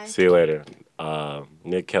 Bye. See you later.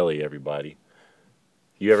 Nick Kelly, everybody.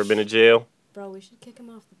 You ever been to jail? Bro, we should kick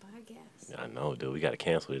him off the podcast. I know, dude. We gotta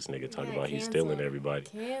cancel this nigga talking Yeah, about he's cancel. stealing everybody.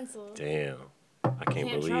 Cancel. Damn. I can't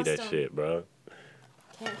Can't believe that trust him. shit, bro.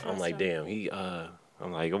 Can't I'm trust like, him. damn,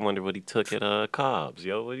 I'm like, I wonder what he took at Cobbs,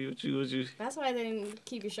 yo. What you That's why they didn't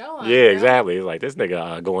keep your show on. Yeah, bro. exactly. It's like this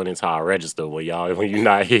nigga going into our register when you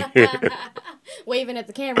not here. Waving at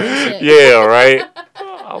the camera and shit. Yeah, right.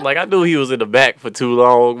 I'm like, I knew he was in the back for too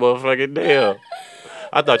long, motherfucking damn.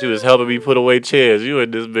 I thought you was helping me put away chairs. You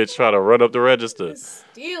and this bitch trying to run up the register.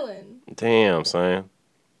 Stealing. Damn, son.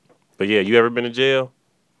 But yeah, you ever been to jail?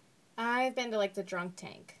 I've been to like the drunk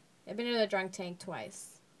tank. I've been to the drunk tank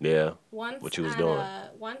twice. Yeah. Once What you was on doing?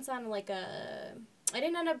 Once on like a. I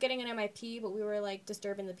didn't end up getting an MIP, but we were like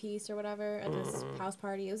disturbing the peace or whatever at this house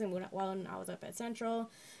party. It was when I was up at Central.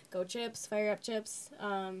 Go Chips, fire up Chips.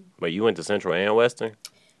 But you went to Central and Western?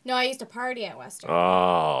 No, I used to party at Western.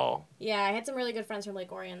 Oh. Yeah, I had some really good friends from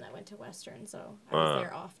Lake Orion that went to Western, so I was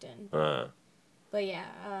there often. But yeah,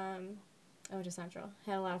 I went to Central.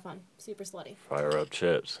 Had a lot of fun. Super slutty. Fire up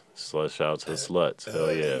Chips. Shout out to the sluts.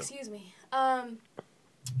 Hell yeah. Excuse me.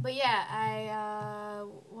 But yeah,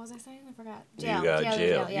 what was I saying? I forgot. You got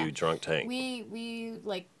jail. Yeah. You drunk tank. We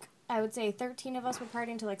like, I would say 13 of us were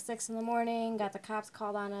partying till like 6 in the morning. Got the cops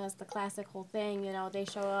called on us. The classic whole thing, you know. They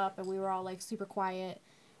show up and we were all like super quiet.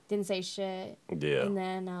 Didn't say shit. Yeah. And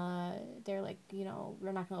then they're like, you know,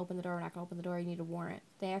 we're not going to open the door. We're not going to open the door. You need a warrant.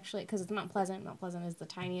 They actually, because it's Mount Pleasant. Mount Pleasant is the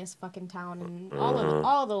tiniest fucking town in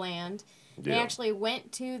all the land. They Yeah. actually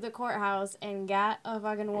went to the courthouse and got a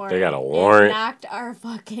fucking warrant. They got a warrant? And knocked our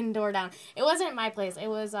fucking door down. It wasn't my place. It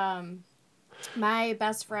was my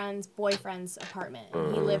best friend's boyfriend's apartment.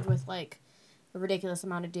 And he lived with like a ridiculous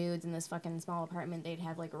amount of dudes in this fucking small apartment. They'd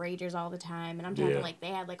have like ragers all the time, and I'm talking Yeah. like they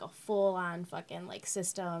had like a full on fucking like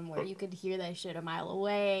system where you could hear that shit a mile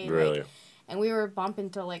away. Really? Like, and we were bumping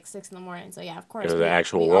till like 6 in the morning. So yeah, of course. It was we, an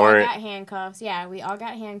actual we warrant? all got handcuffs. Yeah, we all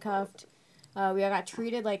got handcuffed. We all got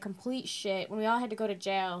treated like complete shit. When we all had to go to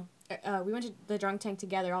jail, we went to the drunk tank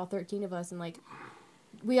together, all 13 of us, and like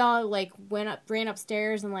we all like ran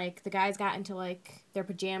upstairs, and like the guys got into like their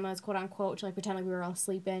pajamas, quote unquote, to like pretend like we were all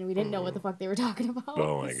sleeping. We didn't know what the fuck they were talking about.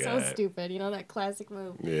 Oh my It's God. so stupid, you know, that classic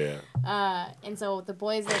move. Yeah. And so the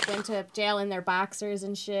boys like went to jail in their boxers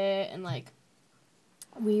and shit, and like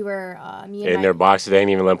we were me and In my their boxes, they ain't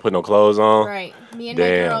even let them put no clothes on. right. Me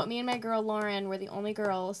Damn. and my girl Lauren were the only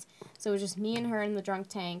girls. So it was just me and her in the drunk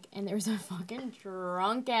tank, and there was a fucking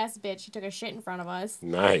drunk ass bitch. She took a shit in front of us.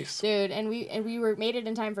 Nice. Dude, and we were made it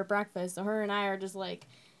in time for breakfast. So her and I are just like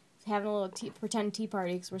having a little pretend tea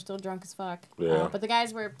party because we're still drunk as fuck. Yeah. But the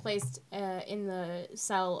guys were placed in the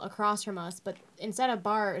cell across from us. But instead of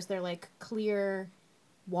bars, they're like clear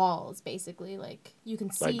walls, basically. Like you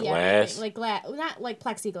can see Like glass? everything. Like glass, not like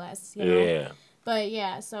plexiglass. You know? Yeah. But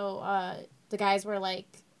yeah, so the guys were like,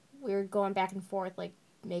 we were going back and forth, like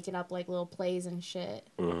making up like little plays and shit,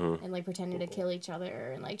 and like pretending to kill each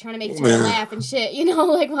other and like trying to make each other laugh and shit, you know,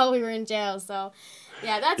 like while we were in jail. So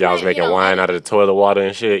yeah, that's Y'all was making wine out of the toilet water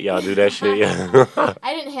and shit. Y'all do that shit, yeah.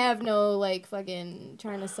 I didn't have no like fucking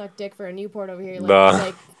trying to suck dick for a Newport over here like Nah.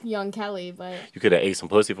 like young Kelly, but You could have ate some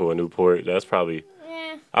pussy for a Newport. That's probably.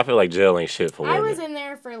 eh. I feel like jail ain't shit for I women. was in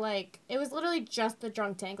there for like it was literally just the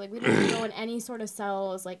drunk tank. Like we didn't go in any sort of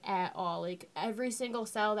cells like at all. Like every single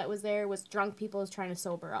cell that was there was drunk people trying to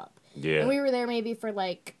sober up. Yeah. And we were there maybe for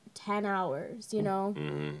like 10 hours, you know?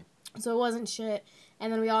 Mm-hmm. So it wasn't shit.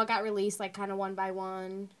 And then we all got released like kind of one by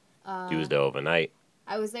one. You was there overnight.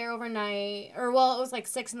 I was there overnight. Or well, it was like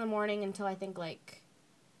 6 in the morning until I think like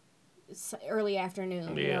early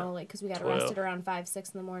afternoon, you Yeah. know? Like because we got 12. arrested around 5, 6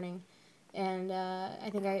 in the morning. And I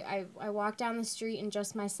think I walked down the street in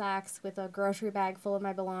just my socks with a grocery bag full of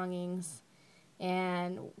my belongings.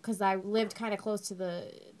 And because I lived kind of close to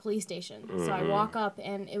the police station. So I walk up,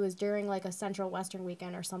 and it was during like a Central Western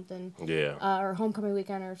weekend or something. Yeah. Or homecoming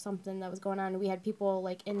weekend or something that was going on. And we had people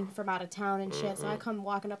like in from out of town and shit. So I come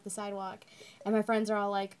walking up the sidewalk, and my friends are all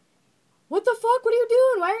like, "What the fuck? What are you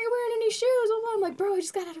doing? Why aren't you wearing any shoes?" I'm like, "Bro, I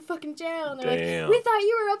just got out of fucking jail." And they're Damn. like, "We thought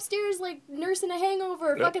you were upstairs like nursing a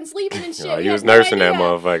hangover, fucking sleeping and shit." No, We you had was no nursing that idea."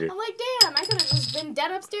 motherfucker. I'm like, "Damn, I could have just been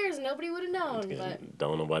dead upstairs and nobody would have known."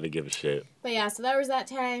 Don't nobody give a shit. But yeah, so that was that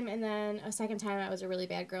time, and then a second time I was a really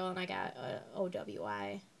bad girl and I got a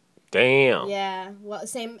OWI. Damn. Yeah, well,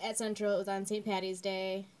 same at Central. It was on St. Patty's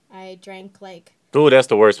Day. I drank like Dude, that's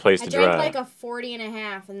the worst place I to drank drive. like a 40 and a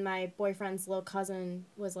half, and my boyfriend's little cousin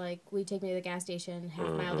was like, "We take me to the gas station half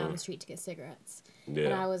a mile down the street to get cigarettes." And I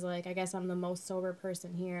Yeah. was like, "I guess I'm the most sober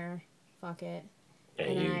person here. Fuck it."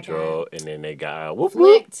 And then you I drove, and then they got whoop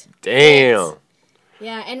whoop. Flicked. Damn.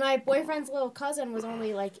 Yeah, and my boyfriend's little cousin was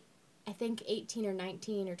only like, I think 18 or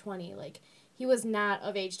 19 or 20. Like, he was not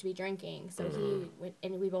of age to be drinking. So he went,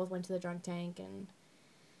 and we both went to the drunk tank, and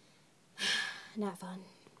not fun.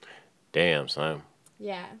 Damn, son.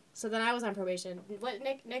 Yeah. So then I was on probation.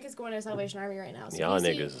 Nick is going to Salvation Army right now. So Y'all if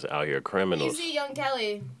you niggas is out here You criminals. see young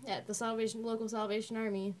Kelly at the local Salvation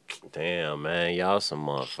Army. Damn, man. Y'all some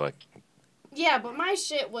motherfuckers. Yeah, but my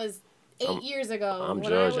shit was 8 years ago. I'm when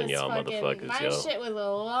judging I was y'all fucking, motherfuckers, my yo. shit was a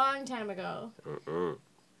long time ago. Mm-mm.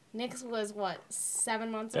 Nick's was, what,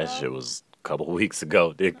 7 months ago? That shit was a couple weeks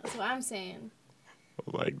ago, dick. That's what I'm saying.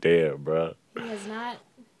 I'm like, damn, bro. He has not.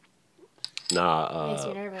 Nah, Makes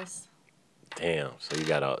me nervous. damn. So you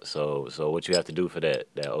got so what you have to do for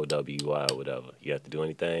that OWI or whatever? You have to do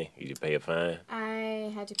anything? You just pay a fine?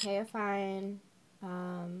 I had to pay a fine.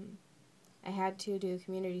 I had to do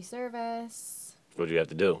community service. What do you have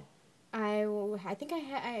to do? I think I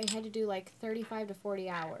had to do like 35 to 40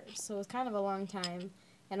 hours. So it was kind of a long time.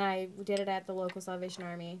 And I did it at the local Salvation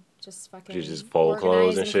Army. Just fucking You just fold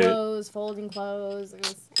clothes and shit? Folding clothes. It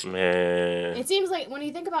was, Man. it seems like when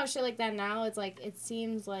you think about shit like that now, it's like it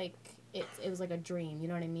seems like it was like a dream. You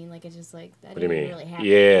know what I mean? Like it's just like that do you didn't mean? really happen.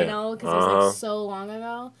 Yeah. You know, because it was Uh-huh. like so long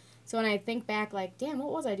ago. So when I think back, like, damn,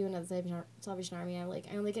 what was I doing at the Salvation Army? I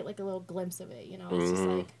only get like a little glimpse of it. You know, it's just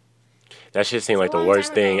Mhm. like That shit seemed It's like a the long worst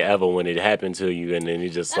time thing ago. ever when it happened to you, and then you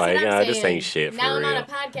just that's like, what I'm this saying. ain't shit for now real. I'm on a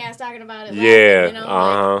podcast talking about it. Yeah, laughing, you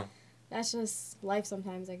know, like, that's just life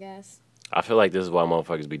sometimes, I guess. I feel like this is why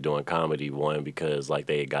motherfuckers be doing comedy, one, because like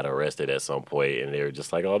they got arrested at some point and they were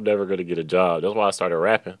just like, oh, I'm never gonna get a job. That's why I started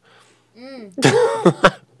rapping.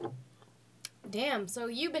 Damn. So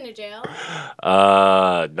you've been to jail?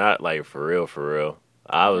 Not like for real.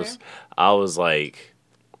 I was like,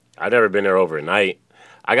 I never been there overnight.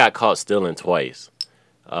 I got caught stealing twice.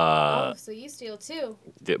 Oh, so you steal too?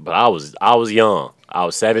 But I was young. I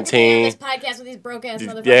was Look at me on 17. this podcast with these broke ass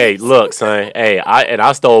motherfuckers. Hey, look, son. Hey,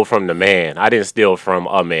 I stole from the man. I didn't steal from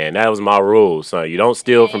a man. That was my rule, son. You don't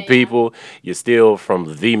steal from yeah. people. You steal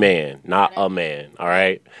from the man, not Got it. a man. All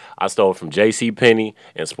right. I stole from J.C. Penney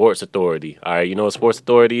and Sports Authority. All right. You know what Sports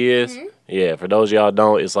Authority is? Mm-hmm. Yeah. For those of y'all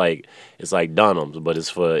don't, it's like Dunham's, but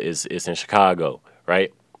it's in Chicago,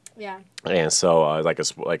 right? Yeah. And so like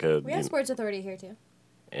a We have Sports Authority here too.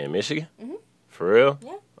 in Michigan. Mhm. For real?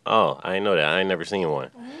 Yeah. Oh, I didn't know that. I ain't never seen one.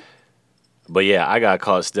 But yeah, I got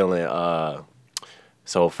caught stealing.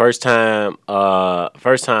 So first time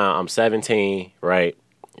I'm 17, right?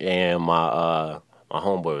 And my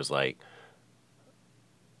homeboy was like,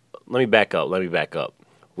 let me back up.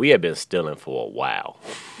 We had been stealing for a while.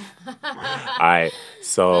 All right.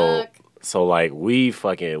 So like we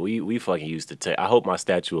fucking used to take. I hope my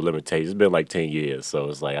statute of limitations. It's been like 10 years, so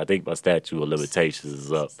it's like I think my statute of limitations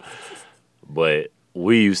is up. But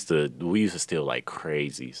we used to steal like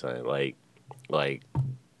crazy, son. Like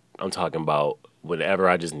I'm talking about whenever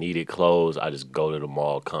I just needed clothes, I just go to the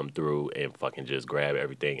mall, come through, and fucking just grab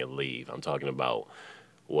everything and leave. I'm talking about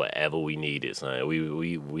whatever we needed, son.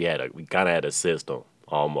 We kind of had a system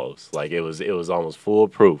almost. Like it was almost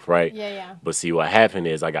foolproof, right? Yeah. But see, what happened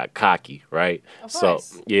is I got cocky, right? Of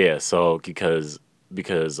course. So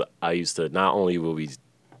because I used to not only will we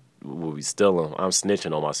steal them, I'm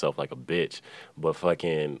snitching on myself like a bitch, but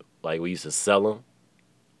fucking like we used to sell them.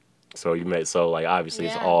 So like obviously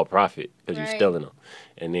it's all profit because you're stealing them,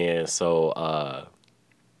 and then so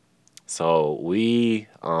we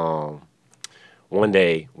one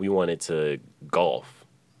day we wanted to golf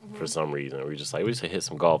for some reason. We just hit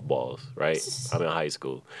some golf balls, right? I'm in high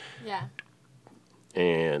school. Yeah.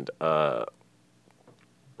 And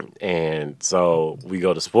so we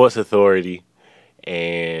go to Sports Authority,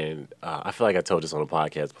 and I feel like I told this on the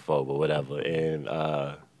podcast before, but whatever. And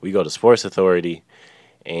we go to Sports Authority,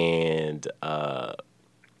 and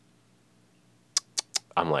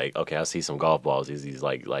I'm like, okay, I see some golf balls. These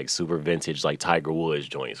like super vintage, like Tiger Woods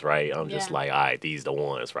joints, right? I'm just like, all right, these the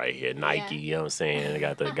ones right here. Nike, you know what I'm saying? They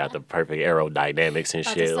got the perfect aerodynamics and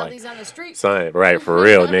About shit. to sell Like, these on the street. son, right, for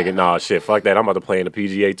real, nigga. Nah, shit, fuck that. I'm about to play in the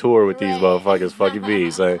PGA Tour with these motherfuckers. Fuck you,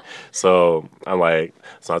 be, son. So I'm like,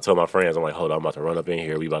 I told my friends, I'm like, hold on, I'm about to run up in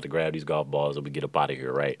here. We about to grab these golf balls and we get up out of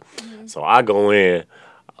here, right? So I go in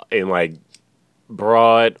and like,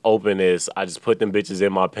 broad openness, I just put them bitches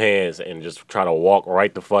in my pants and just try to walk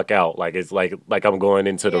right the fuck out. Like it's like I'm going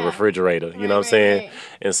into the refrigerator. You know what I'm saying? Right.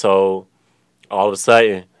 And so all of a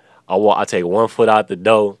sudden, I take 1 foot out the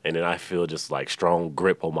door and then I feel just like strong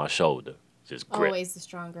grip on my shoulder. Just grip. Always the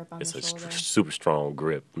strong grip on the shoulder. It's a super strong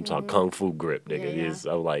grip. I'm talking kung fu grip, nigga. Yeah.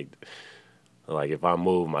 I'm like if I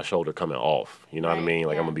move, my shoulder coming off. You know what I mean?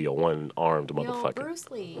 Like I'm gonna be a one-armed motherfucker.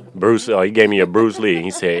 Bruce Lee. He gave me a Bruce Lee. He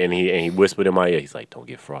said, and he whispered in my ear. He's like, "Don't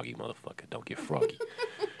get froggy, motherfucker. Don't get froggy."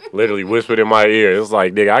 Literally whispered in my ear. It was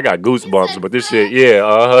like, nigga, I got goosebumps, but this shit,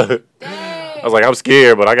 I was like, I'm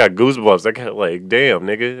scared, but I got goosebumps. I got like, damn,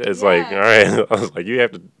 nigga. It's like, all right. I was like, you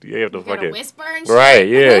have to fucking whisper and shit. Right,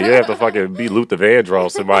 yeah. You have to fucking be Luther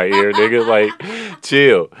Vandross in my ear, nigga. Like,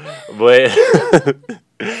 chill. But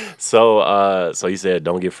so he said,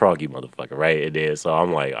 don't get froggy, motherfucker, right? And then so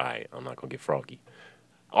I'm like, all right, I'm not gonna get froggy.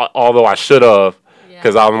 Although I should have,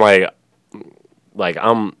 because I'm like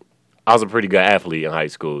I was a pretty good athlete in high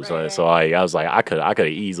school, so I was like, I could have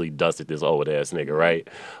easily dusted this old ass nigga, right?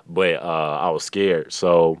 But I was scared,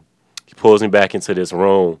 so he pulls me back into this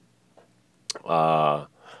room,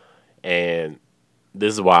 and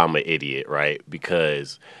this is why I'm an idiot, right?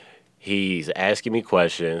 Because he's asking me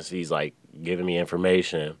questions, he's like giving me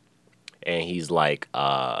information, and he's like,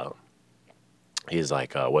 what's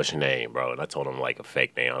your name, bro? And I told him like a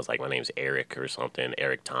fake name. I was like, my name's Eric or something,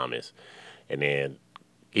 Eric Thomas, and then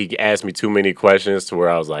he asked me too many questions to where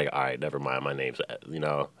I was like, all right, never mind. My name's,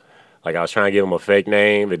 like I was trying to give him a fake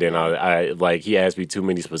name, and then I he asked me too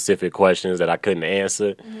many specific questions that I couldn't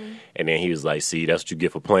answer, and then he was like, see, that's what you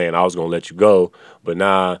get for playing. I was gonna let you go, but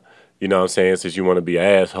nah, you know what I'm saying? Since you want to be an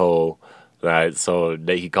asshole, right? So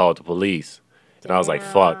he called the police, and I was like,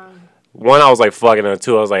 fuck. One, I was like, fucking, and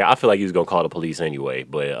two, I was like, I feel like he was gonna call the police anyway,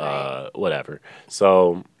 but whatever.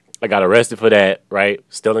 So I got arrested for that, right?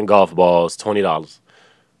 Stealing golf balls, $20.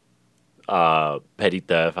 Petty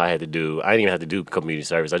theft. I didn't even have to do community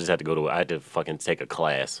service. I just had to I had to fucking take a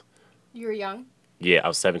class. You were young? Yeah, I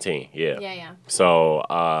was 17. Yeah. Yeah. So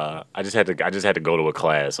I just had to go to a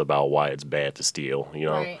class about why it's bad to steal, you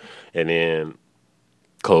know. Right. And then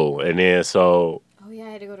cool. And then so oh yeah,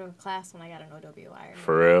 I had to go to a class when I got an OWI.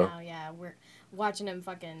 For real? Now, yeah, we're watching him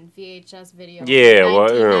fucking VHS video. Yeah, well,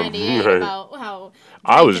 1998 about how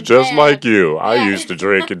I was just like you. Yeah. I used to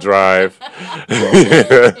drink and drive.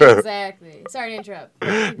 Exactly. Sorry to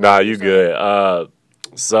interrupt. Nah, you good.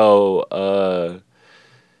 So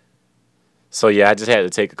yeah, I just had to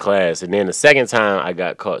take a class, and then the second time I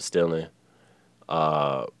got caught stealing,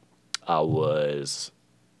 I was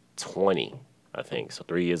 20, I think. So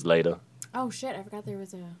 3 years later. Oh shit! I forgot there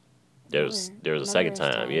was a. There was a second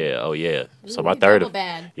time. Yeah. Oh yeah. Ooh, So my third.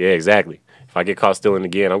 Bad. Yeah, exactly. If I get caught stealing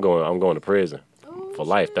again, I'm going to prison for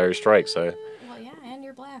life. Third strike, son. Well, yeah, and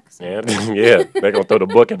you're black. back. So. Yeah, yeah. They're gonna throw the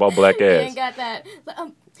book at my black You ass. ain't got that.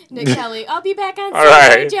 Nick Kelly, I'll be back on All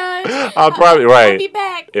Sunday, right. Judge. I'll probably right. I'll be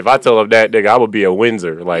back. If I tell him that, nigga, I would be at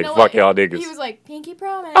Windsor. Like, You know fuck what? y'all niggas. He was like, pinky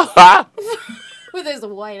promise. With his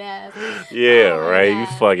white ass. Yeah, Oh my right. You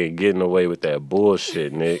God. fucking getting away with that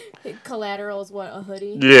bullshit, Nick. Collateral is what, a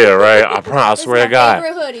hoodie? Yeah, right. I It's swear my to God.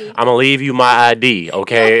 favorite hoodie. I'm gonna leave you my ID,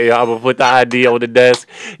 okay? I'm gonna put the ID on the desk.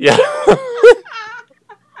 Yeah.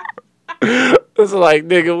 It's like,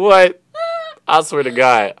 nigga, what? I swear to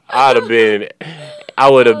God, I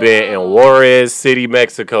would have been in Juarez City,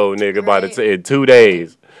 Mexico, nigga, by Right. in 2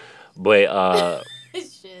 days. But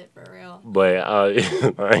Shit, for real.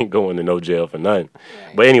 I ain't going to no jail for nothing.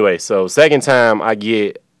 Right. But anyway, so second time I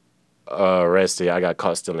get arrested, I got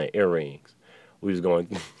caught stealing earrings. We was going.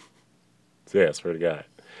 Yeah, I swear to God,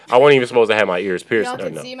 I wasn't even supposed to have my ears pierced. Y'all Or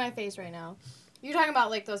can no. see my face right now. You're talking about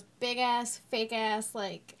like those big ass, fake ass,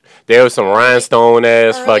 like There was some rhinestone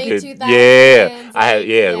ass early fucking 2000s, yeah. I had like,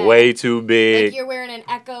 yeah, way too big. you're wearing an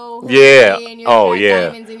Echo. Yeah. hoodie And you're Oh, got yeah.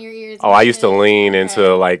 Diamonds in your ears. Oh, and I used to shit. lean Okay.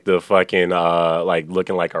 into like the fucking like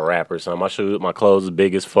looking like a rapper or something. My clothes was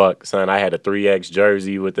big as fuck, son. I had a 3X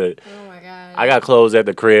jersey with the. Oh my god. I got clothes at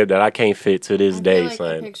the crib that I can't fit to this I day, feel like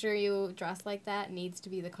son. the picture you dressed like that needs to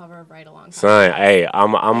be the cover of Right Along. Son, hey,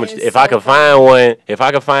 I'm That is if I so could find one, if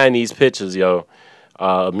I could find these pictures, yo,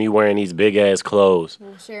 of me wearing these big ass clothes,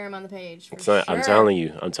 We'll share them on the page. For son, sure. I'm telling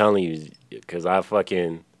you, because I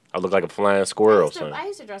look like a flying squirrel, son. I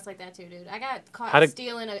used to dress like that too, dude. I got How caught did-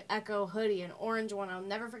 stealing an Echo hoodie, an orange one. I'll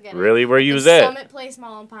never forget it. Really? Where you The was at? Summit Place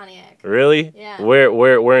Mall in Pontiac. Really? Yeah.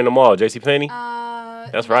 Where in the mall? JCPenney?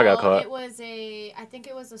 That's where I got no, caught. I think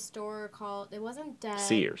it was a store called, it wasn't Dead.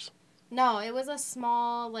 Sears. No, it was a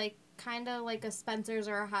small, like, kind of like a Spencer's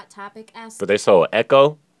or a Hot Topic-esque. But they sold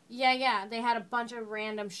Echo, Yeah. They had a bunch of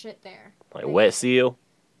random shit there. like Wet Seal.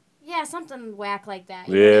 Yeah, something whack like that.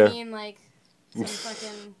 You know what I Yeah. mean? Like, some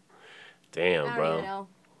fucking, Damn, I don't bro. even know.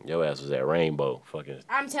 Your ass was at Rainbow. Fucking.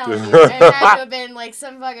 I'm telling you, it had to have been like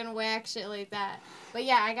some fucking whack shit like that. But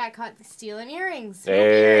yeah, I got caught stealing earrings. Hoop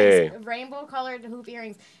Hey. earrings. Rainbow colored hoop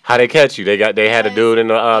earrings. How they catch you? They had a dude in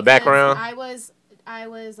the Because background. I was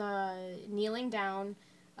kneeling down,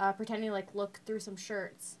 pretending to like look through some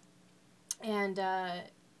shirts, and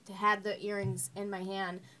had the earrings in my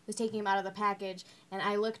hand. Was taking them out of the package, and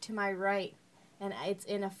I looked to my right, and it's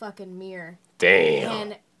in a fucking mirror. Damn.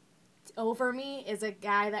 And over me is a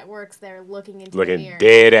guy that works there looking into the Looking mirror.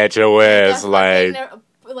 dead at your ass, A like. fucking,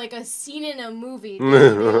 like a scene in a movie. Dude.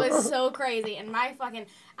 It was so crazy. And I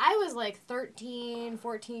was like 13,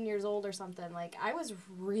 14 years old or something. Like, I was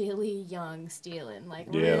really young stealing. Like,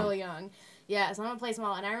 Yeah. real young. Yeah, so I'm gonna play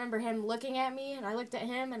small. And I remember him looking at me, and I looked at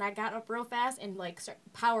him, and I got up real fast and, like,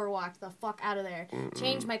 power walked the fuck out of there.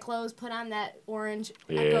 Changed my clothes, put on that orange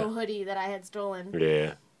Echo hoodie that I had stolen,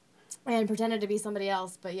 Yeah. and pretended to be somebody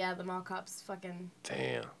else. But yeah, the mall cops fucking...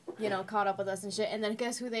 Damn. caught up with us and shit. And then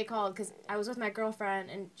guess who they called? Because I was with my girlfriend,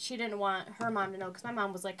 and she didn't want her mom to know, because my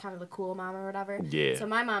mom was, like, kind of the cool mom or whatever. Yeah. So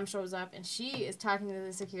my mom shows up, and she is talking to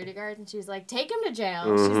the security guard, and she's like, take him to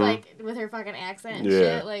jail. She's, like, with her fucking accent and Yeah.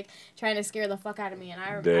 shit, like, trying to scare the fuck out of me. And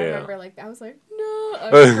I Damn. remember, like, I was like, no. I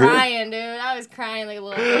was crying, dude. I was crying like a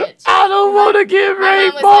little bitch. I don't want to get My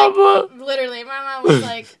raped, mom was mama. like, literally, my mom was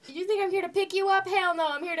like, you think I'm here to pick you up? Hell no,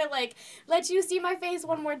 I'm here to, like, let you see my face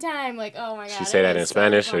one more time. Like, oh my god. She say that in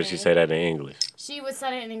Spanish or she say that in English? She would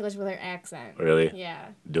say it in English with her accent. Really? Yeah.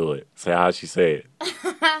 Do it. Say how she say it.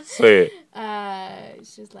 Say it.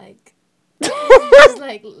 She's like,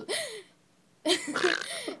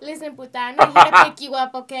 listen, puta, I'm not here to pick you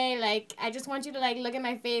up, okay? Like, I just want you to, like, look at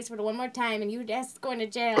my face for one more time, and that's going to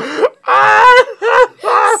jail.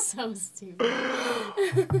 So stupid.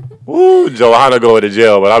 Woo, Johanna going to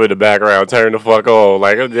jail, but I'm in the background turning the fuck on.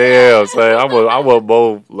 Like, damn, son. I want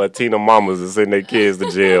both Latina mamas to send their kids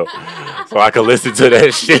to jail so I can listen to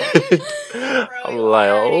that shit. I'm like,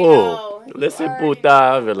 oh, listen, puta.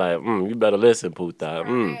 I be like, you better listen, puta.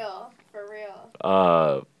 For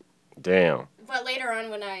real. Damn. But later on,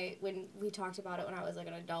 when we talked about it when I was like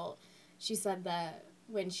an adult, she said that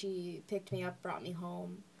when she picked me up, brought me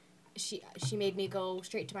home, she made me go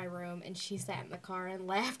straight to my room, and she sat in the car and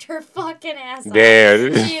laughed her fucking ass off.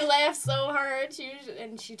 Damn. She laughed so hard.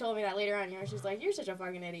 She told me that later on. She's like, "You're such a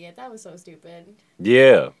fucking idiot. That was so stupid."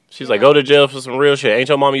 Yeah. She's like, go to jail for some real shit. Ain't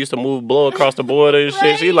your mama used to move blow across the border and shit?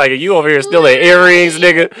 Right? She's like, you over here stealing earrings,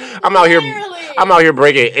 nigga. I'm out here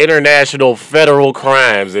breaking international federal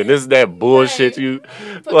crimes, and this is that bullshit Right. you.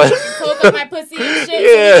 Poke up my pussy and shit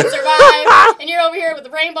Yeah. so we can survive. And you're over here with the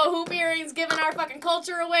rainbow hoop earrings, giving our fucking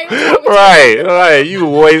culture away. What's wrong with you? Right. You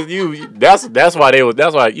waste you. That's why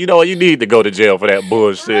you know what, you need to go to jail for that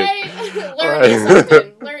bullshit. Right? Learn Right. me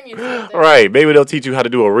something. Learn funniest deal, dude. Right. Maybe they'll teach you how to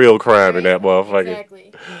do a real crime in Right. that motherfucker.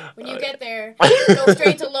 Exactly. When you get there, go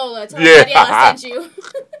straight to Lola. Tell her Yeah. Daniela sent you.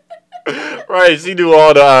 Right. She do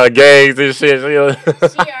all the gangs and shit. She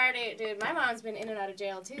already, dude. My mom's been in and out of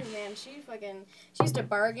jail too, man. She used to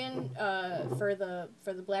bargain for the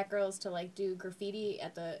black girls to like do graffiti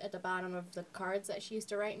at the bottom of the cards that she used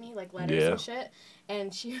to write me, like letters and shit.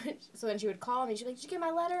 And so then she would call me. She's like, "Did you get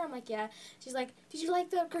my letter?" I'm like, "Yeah." She's like, "Did you like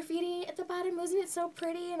the graffiti at the bottom? Wasn't it so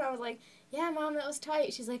pretty?" And I was like, "Yeah, Mom, that was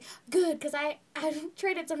tight." She's like, "Good, because I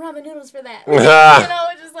traded some ramen noodles for that." You know,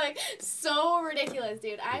 it's just like so ridiculous,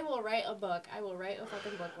 dude. I will write a book. I will write a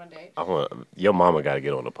fucking book one day. Your mama got to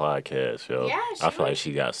get on the podcast, yo. Yeah, I feel like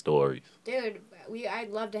she got stories. Dude,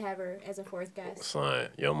 I'd love to have her as a fourth guest. Son,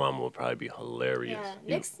 your mama would probably be hilarious.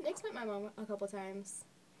 Yeah, Nick's met my mom a couple times.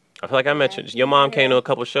 I feel like I mentioned your mom came to a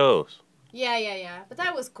couple shows. Yeah. But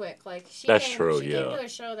that was quick. Like she That's came, true, she yeah. came to a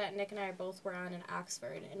show that Nick and I both were on in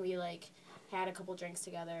Oxford, and we like had a couple drinks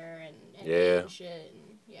together and ate and shit.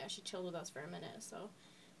 And yeah, she chilled with us for a minute, so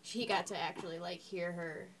he got to actually like hear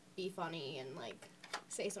her be funny and like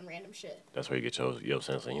say some random shit. That's where you get your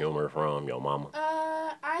sense of humor from, your mama.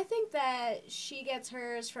 I think that she gets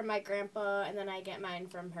hers from my grandpa, and then I get mine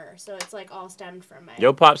from her. So it's like all stemmed from my.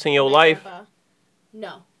 Your pops in your life? Grandpa.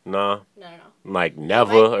 No. Nah. No. Like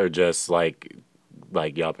never, or just like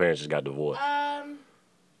y'all parents just got divorced.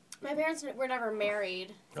 My parents were never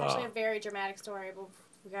married. It's actually a very dramatic story, but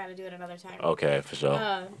we got to do it another time. Okay, for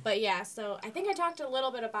sure. But yeah, so I think I talked a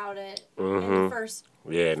little bit about it Mm-hmm. in the first.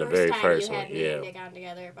 Yeah, in the very first you one. had me Yeah. and Nick on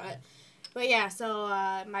together, but yeah. So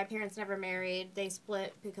my parents never married. They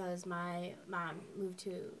split because my mom moved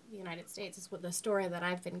to the United States. It's what the story that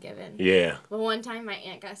I've been given. Yeah. But one time my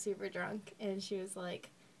aunt got super drunk and she was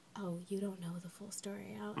like, "Oh, you don't know the full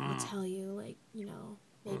story. I'll tell you, like, you know,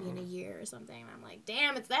 maybe in a year or something." And I'm like,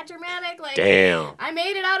 "Damn, it's that dramatic? Like, Damn. I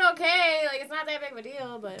made it out okay. Like, it's not that big of a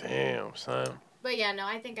deal, but." Damn, son. But yeah, no,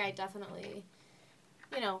 I think I definitely,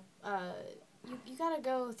 you know, you gotta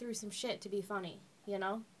go through some shit to be funny, you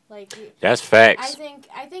know? Like, That's facts.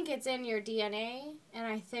 I think it's in your DNA, and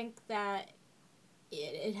I think that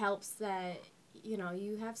it helps that, you know,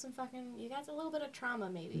 you have some you got a little bit of trauma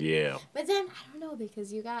maybe. Yeah. But then, I don't know,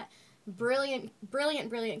 because you got brilliant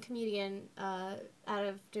comedian out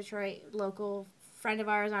of Detroit, local friend of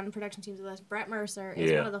ours on production teams with us, Brett Mercer,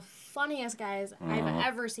 is one of the funniest guys I've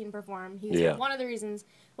ever seen perform. He's one of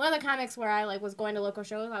the comics where I like was going to local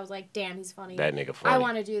shows. I was like, damn, he's funny. That nigga funny. I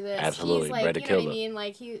want to do this. Absolutely. He's like, Brett you the know what I killer. mean?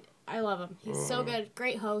 Like I love him. He's so good.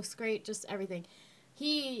 Great host. Great, just everything.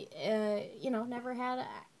 He, you know, never had.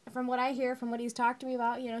 From what I hear, from what he's talked to me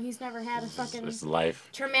about, you know, he's never had a fucking It's life.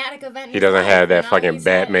 traumatic event. In He his doesn't life, have that you know? fucking He's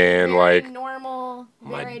Batman, had like- very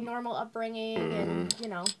normal upbringing, and you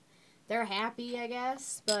know, they're happy, I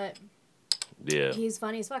guess, but Yeah. he's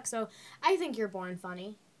funny as fuck. So I think you're born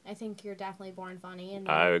funny. I think you're definitely born funny, and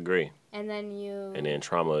I agree. and then you And then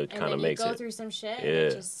trauma kind of makes you go it. through some shit, and Yeah.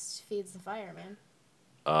 it just feeds the fire, man.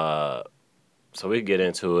 So we get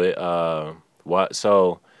into it.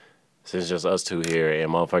 So since just us two here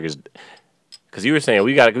and motherfuckers, because you were saying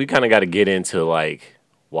we kind of got to get into like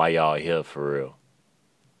why y'all here for real,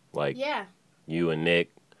 like Yeah. you and Nick.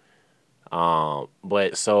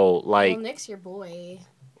 But so like Well, Nick's your boy.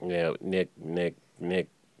 yeah, Nick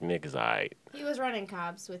is alright. He was running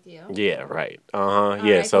Cobbs with you. Yeah, right.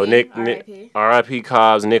 Yeah, so R.I.P., Nick, R.I.P. R.I.P.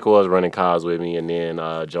 Cobbs. Nick was running Cobbs with me, and then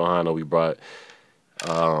Johanna we brought.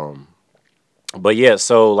 But yeah,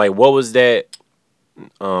 so like, what was that?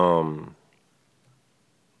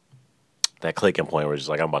 That clicking point where it's just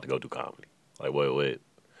like I'm about to go do comedy. Like,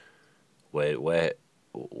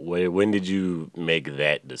 when did you make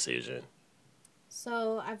that decision?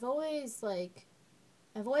 So I've always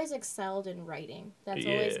excelled in writing. That's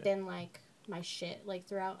Yeah. always been like my shit. Like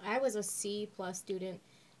throughout, I was a C+ student.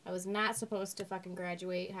 I was not supposed to fucking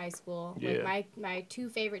graduate high school. Yeah. Like my two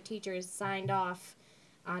favorite teachers signed off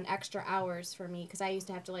on extra hours for me because I used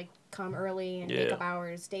to have to like come early and Yeah. makeup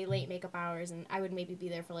hours, stay late makeup hours, and I would maybe be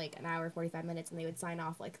there for like an hour, 45 minutes, and they would sign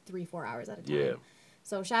off like 3-4 hours at a time. Yeah.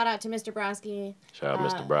 So shout out to Mr. Broski. Shout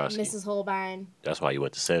out Mr. Broski. Mrs. Holbein. That's why you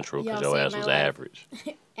went to Central, because Y'all your saved ass was my life. average.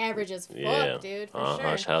 Average as fuck, Yeah. dude, for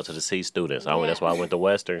sure. Shout out to the C students. Yeah. That's why I went to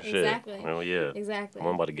Western. Shit. Exactly. Oh yeah. Exactly. I'm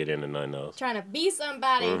about to get into nothing else. Trying to be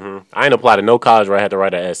somebody. I ain't applied to no college where I had to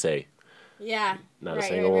write an essay. Yeah. Not a Right,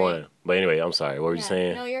 single right, one. right. But anyway, I'm sorry. What were you Yeah.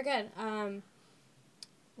 saying? No, you're good.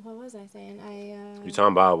 What was I saying? You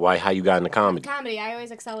talking about how you got into comedy? Comedy. I always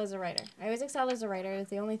excel as a writer. It's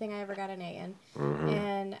the only thing I ever got an A in.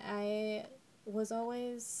 And I was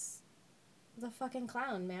always the fucking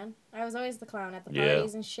clown, man. I was always the clown at the Yeah.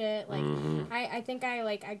 parties and shit. Like, I think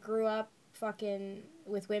I grew up fucking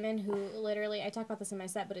with women who literally, I talk about this in my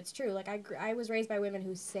set, but it's true. Like I was raised by women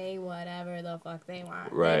who say whatever the fuck they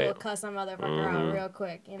want. Right. They will cuss a motherfucker out real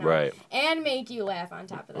quick, you know. Right. And make you laugh on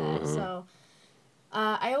top of that. So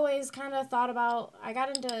I always kind of thought about. I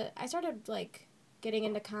started like getting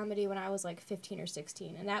into comedy when I was like 15 or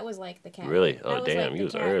 16, and that was like the cat. Really? That Oh, was, damn, like, you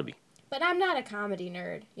was cat. early. But I'm not a comedy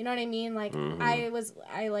nerd. You know what I mean? Like I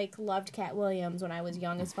like loved Cat Williams when I was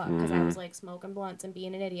young as fuck because I was like smoking blunts and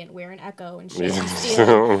being an idiot, wearing Echo and shit,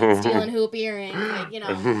 and stealing hoop earrings. Like, you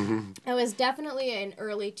know, I was definitely an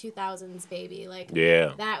early 2000s baby. Like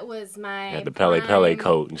Yeah. that was my Had the Pele prime-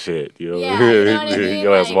 coat and shit. You know, Yeah, you know what I mean?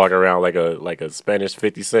 Your ass Like- walking around like a Spanish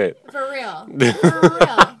 50 Cent. For real. For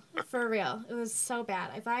real. For real. It was so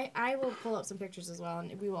bad. If I will pull up some pictures as well,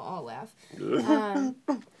 and we will all laugh.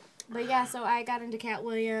 But yeah, so I got into Cat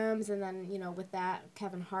Williams, and then, you know, with that,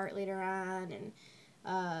 Kevin Hart later on, and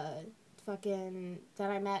then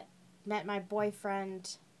I met my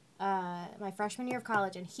boyfriend my freshman year of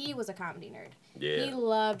college, and he was a comedy nerd. Yeah. He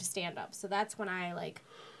loved stand-up, so that's when I, like,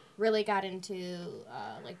 really got into,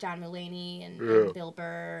 like, John Mulaney and Bill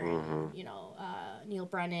Burr and, you know, Neil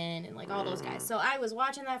Brennan and, like, all those guys. So I was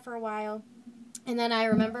watching that for a while, and then I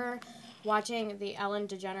remember watching the Ellen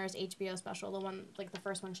DeGeneres HBO special, the one, like, the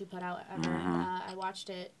first one she put out ever. I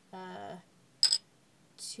watched it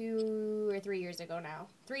 2 or 3 years ago now.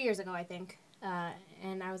 3 years ago, I think.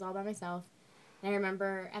 And I was all by myself. And I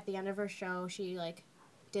remember at the end of her show, she, like,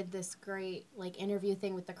 did this great, like, interview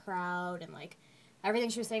thing with the crowd, and, like,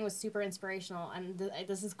 everything she was saying was super inspirational. And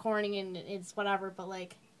this is corny and it's whatever, but,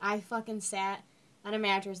 like, I fucking sat on a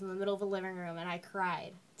mattress in the middle of a living room and I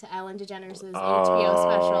cried to Ellen DeGeneres' HBO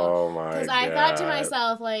special. Oh my Because god. I thought to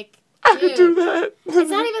myself, like, I could do that. it's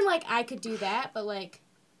not even like I could do that, but, like,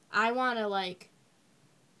 I want to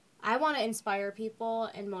inspire people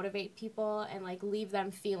and motivate people and, like, leave them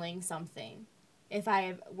feeling something if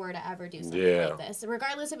I were to ever do something like this.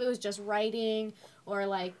 Regardless if it was just writing or,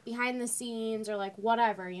 like, behind the scenes or, like,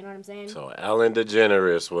 whatever, you know what I'm saying? So Ellen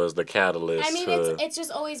DeGeneres was the catalyst. I mean, it's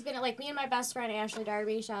just always been, like, me and my best friend Ashley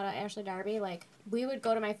Darby, shout out Ashley Darby, like, we would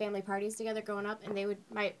go to my family parties together growing up, and they would,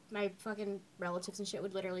 my fucking relatives and shit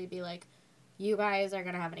would literally be like, you guys are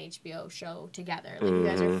gonna have an HBO show together. Like, you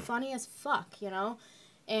guys are funny as fuck, you know?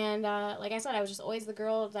 And, like I said, I was just always the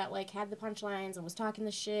girl that, like, had the punchlines and was talking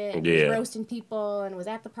the shit and was roasting people and was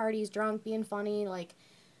at the parties drunk, being funny, like...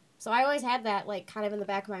 So I always had that, like, kind of in the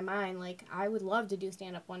back of my mind, like, I would love to do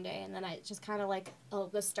stand-up one day. And then I just kind of, like,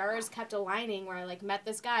 the stars kept aligning where I, like, met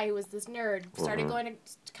this guy who was this nerd, started going to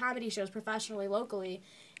comedy shows professionally, locally.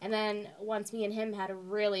 And then once me and him had a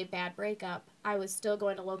really bad breakup, I was still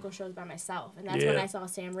going to local shows by myself. And that's when I saw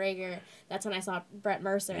Sam Rager. That's when I saw Brett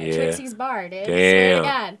Mercer at Trixie's Bar, dude.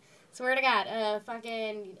 Damn. Swear to God.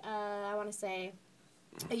 I want to say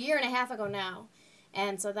a year and a half ago now.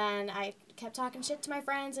 And so then I kept talking shit to my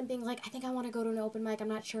friends and being like, I think I want to go to an open mic. I'm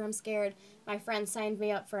not sure. I'm scared. My friend signed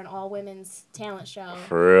me up for an all-women's talent show.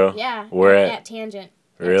 For real? Yeah. Where at Tangent.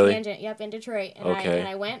 Really? Tangent, yep, in Detroit. And Okay.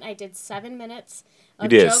 I went. I did 7 minutes You of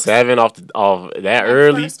did jokes. 7 off that My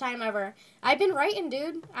early? First time ever. I've been writing,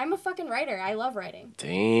 dude. I'm a fucking writer. I love writing.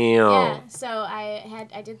 Damn. Yeah, so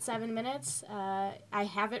I did 7 minutes. I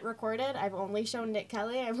have it recorded. I've only shown Nick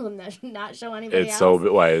Kelly. I will not show anybody It's else.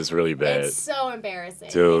 it's really bad. It's so embarrassing.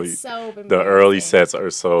 Dude, it's so embarrassing. The early sets are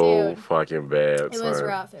so Dude. fucking bad. It was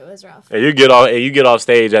rough. It was rough. And you get off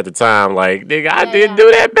stage at the time like, nigga, I didn't do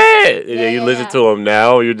that bad. And then you listen to them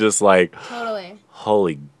now, you're just like, Totally.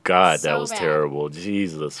 holy God, that So was bad. terrible.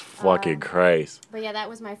 Jesus fucking Christ. But yeah, that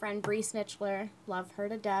was my friend Bree Snitchler. Love her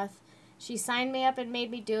to death. She signed me up and made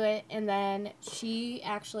me do it, and then she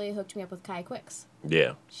actually hooked me up with Kai Quicks.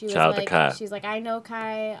 Yeah. She was Shout out like, to Kai. She's like, I know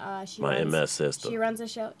Kai. My MS sister. She runs a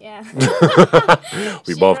show. Yeah.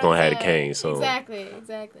 We She both gonna runs have the cane, so. Exactly.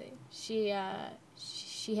 She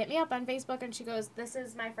hit me up on Facebook and she goes, "This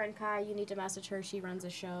is my friend Kai. You need to message her. She runs a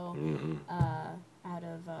show out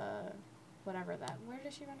of whatever that. Where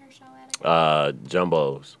does she run her show at? Again?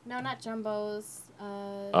 Jumbos. No, not Jumbo's.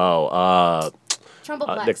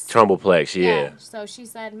 Trumbleplex. The Trumbleplex, yeah. So she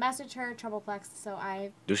said, message her, Trumbleplex. So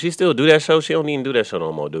Do she still do that show? She don't even do that show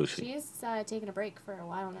no more, do she? she's taken a break for a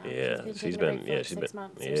while now. Yeah, she's been taking a break for like 6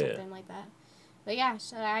 months or something like that. But yeah,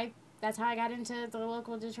 so that's how I got into the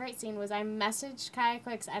local Detroit scene. Was I messaged Kai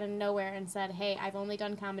Quicks out of nowhere and said, "Hey, I've only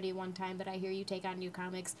done comedy one time, but I hear you take on new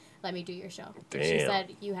comics. Let me do your show." And she Damn.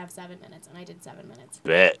 said, "You have 7 minutes," and I did 7 minutes.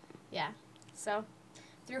 Bet. Yeah, so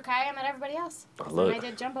through Kai, I met everybody else. Look. And I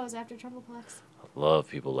did Jumbos after Trumbleplex. Love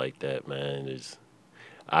people like that, man.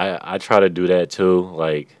 I try to do that too.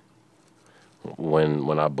 Like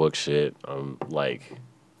when I book shit, I'm like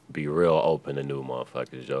be real open to new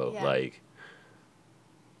motherfuckers, yo. Yeah. Like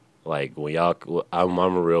Like when y'all,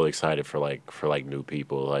 I'm real excited for new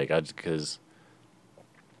people. Like cause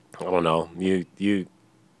I don't know,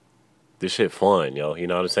 this shit fun, yo. You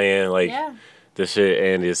know what I'm saying? Like Yeah. this shit,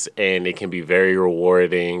 and it can be very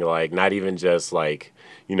rewarding. Like not even just like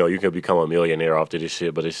you could become a millionaire after this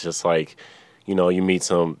shit, but it's just like you meet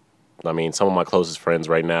some. I mean, some of my closest friends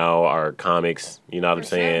right now are comics. You know what I'm For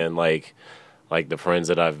sure. saying? Like the friends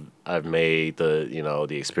that I've made, the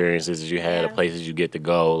experiences that you had, the Yeah. places you get to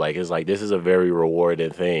go. Like it's like this is a very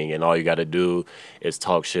rewarding thing, and all you got to do is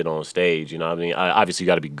talk shit on stage. You know what I mean? Obviously you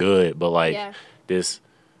got to be good, but like Yeah. this,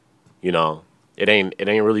 it ain't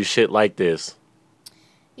really shit like this.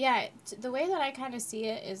 Yeah, the way that I kind of see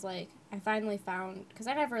it is like I finally found because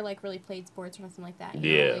I never like really played sports or nothing like that. You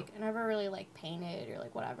know? Yeah. Like I never really like painted or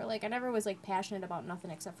like whatever. Like I never was like passionate about nothing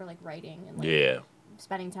except for like writing and like Yeah,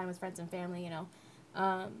 spending time with friends and family.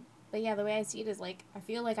 But yeah, the way I see it is like I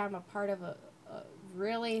feel like I'm a part of a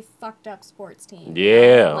really fucked up sports team. You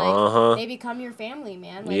Yeah, know? Like uh-huh. they become your family,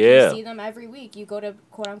 man. Like Yeah. you see them every week. You go to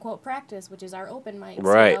quote unquote practice, which is our open mics.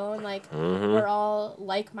 Right. You know? And like Mhm. we're all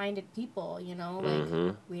like minded people, you know, like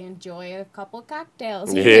Mhm. we enjoy a couple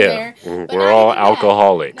cocktails here Yeah, and there. But we're not all even that.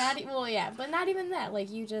 alcoholics. Well, yeah, but not even that. Like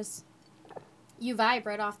you vibe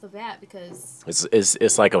right off the bat because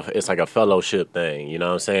It's like a fellowship thing, you know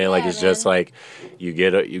what I'm saying? Like Yeah, it's just man. like you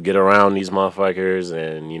get around these motherfuckers,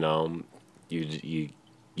 and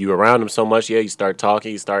you around them so much, you start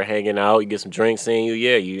talking, you start hanging out, you get some drinks in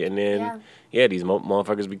you, and then these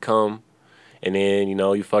motherfuckers become, and then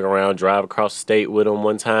you fuck around, drive across the state with them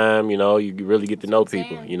one time, you really get to know That's what I'm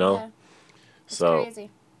people, saying. you know. Yeah, it's So crazy.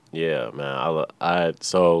 yeah, man, I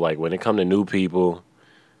so like when it come to new people,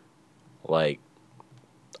 like.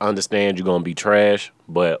 Understand you're gonna be trash,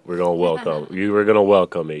 but we're gonna welcome you. We're gonna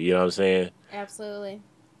welcome it. You know what I'm saying? Absolutely.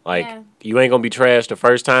 Like Yeah. you ain't gonna be trash the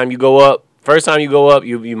first time you go up. First time you go up,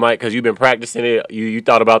 you might because you've been practicing it. You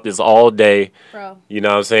thought about this all day. Bro. You know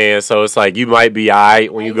what I'm saying? So it's like you might be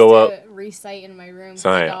alright when I you used go to up. recite in my room. To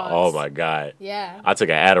Saying, the dogs. oh my god, Yeah. I took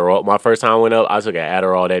an Adderall. My first time I went up, I took an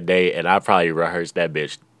Adderall that day, and I probably rehearsed that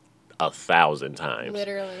bitch 1,000 times.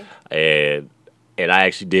 Literally. And I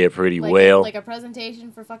actually did pretty Like well. like a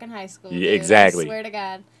presentation for fucking high school. Yeah, Dude. exactly. I swear to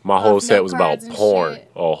God. My whole Off set note was about cards and porn.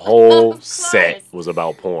 shit. A whole Of set course. was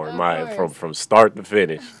about porn. Of course. From start to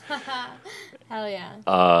finish. Hell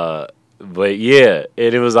yeah. But yeah,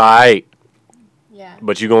 it was alright. Yeah.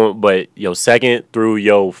 But your second through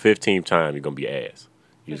your 15th time, you're gonna be ass.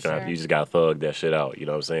 You For just sure. you just gotta thug that shit out. You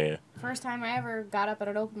know what I'm saying? First time I ever got up at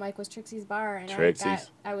an open mic was Trixie's Bar, and Trixie's.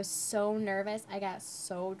 I was so nervous. I got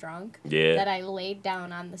so drunk Yeah. that I laid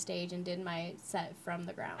down on the stage and did my set from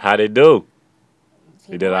the ground. How'd it do?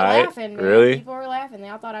 People did were alright? laughing, man. Really? People were laughing. They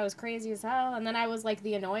all thought I was crazy as hell. And then I was like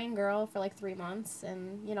the annoying girl for like 3 months,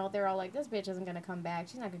 and they're all like, "This bitch isn't gonna come back.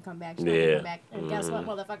 She's not gonna come back. She's not Yeah. gonna come back." And guess what,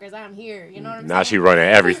 motherfuckers? I'm here. You know what I'm Now she saying? running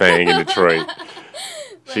everything in Detroit.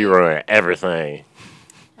 She Like, running everything.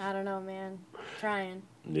 I don't know, man. Trying.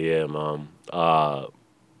 Yeah, Mom.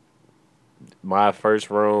 My first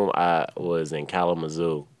room I was in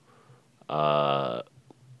Kalamazoo. Shout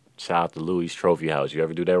out to Louis Trophy House. You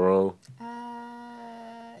ever do that room?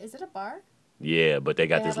 Is it a bar? Yeah, but they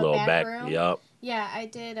got They this have a little back back. room? Yup. Yeah, I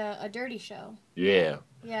did a dirty show. Yeah.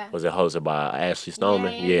 Yeah. Was it hosted by Ashley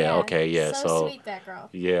Stoneman? Yeah. Okay. Yeah. So sweet, that girl.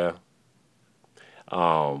 Yeah.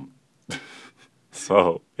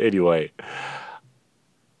 So anyway,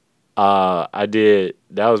 I did.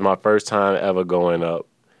 That was my first time ever going up,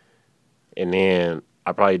 and then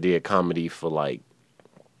I probably did comedy for like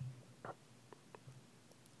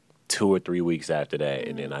 2 or 3 weeks after that,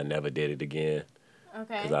 and then I never did it again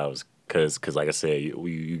Okay. because like I said,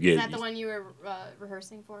 you get Is that the one you were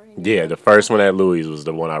rehearsing for? yeah, the first one at Louis was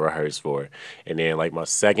the one I rehearsed for, and then like my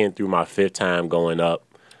second through my fifth time going up,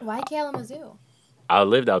 Why Kalamazoo? I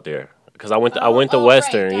lived out there because I went to right.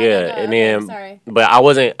 Western, Duh, yeah, duh, duh. and Okay, then sorry. but I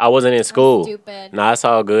wasn't in school. Stupid. Nah, it's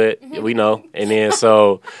all good. We know. And then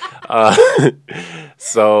so I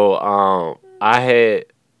had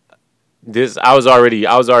this. I was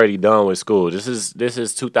already done with school. This is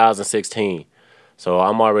 2016, so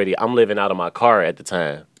I'm living out of my car at the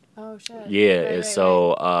time. Oh shit. Yeah, Right, and right,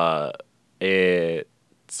 so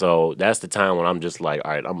so that's the time when I'm just like,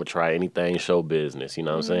 all right, I'm gonna try anything show business. You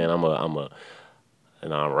know what I'm saying?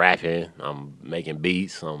 And I'm rapping, I'm making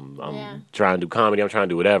beats, I'm Yeah. trying to do comedy, I'm trying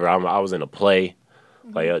to do whatever. I was in a play,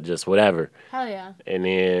 like just whatever. Hell yeah. And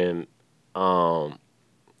then, but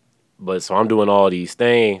so I'm doing all these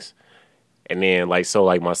things, and then like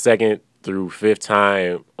my second through fifth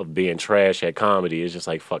time of being trash at comedy is just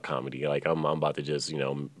like fuck comedy. Like I'm about to just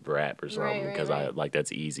rap or something right, because right. I like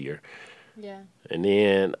that's easier. Yeah. And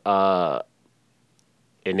then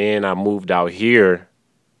And then I moved out here,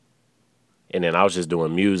 and then I was just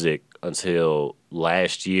doing music until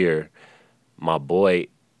last year. My boy,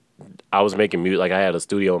 I was making music. Like, I had a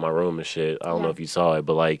studio in my room and shit. I don't know if you saw it,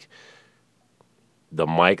 but, like, the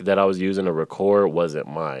mic that I was using to record wasn't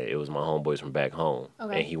mine. It was my homeboy's from back home.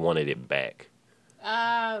 Okay. And he wanted it back.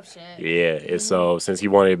 Oh, shit. Yeah, and so since he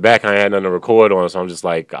wanted it back, I had nothing to record on, so I'm just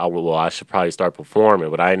like, I should probably start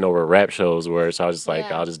performing, but I didn't know where rap shows were, so I was just like,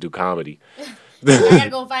 I'll just do comedy. I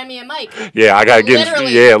gotta go find me a mic. Yeah, I gotta get,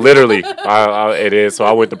 literally. It is, so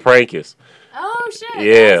I went to Prankus. Oh, shit.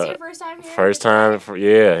 Yeah. That's your first time here? First time, and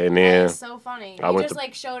then. That's so funny. I You went just, to-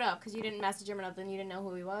 like, showed up because you didn't message him or nothing. You didn't know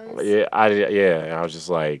who he was. Yeah, and I was just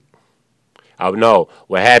like, no,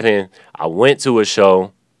 what happened, I went to a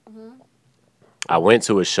show,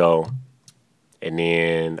 and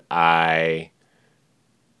then I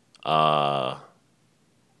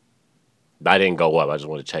didn't go up, I just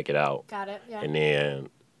wanted to check it out, Got it, yeah. and then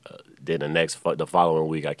the following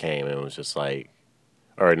week I came, and it was just like,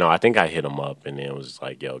 or no, I think I hit him up, and then it was just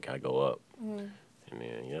like, yo, can I go up, and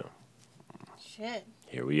then, Shit.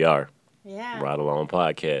 here we are, Yeah. Ride Along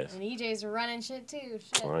Podcast. And EJ's running shit, too.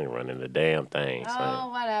 Shit. I ain't running the damn thing, son. Oh,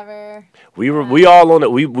 whatever. We all on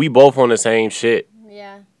it. We both on the same shit.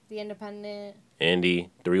 Yeah. The independent.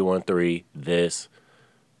 Indy 313. This.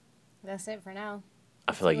 That's it for now.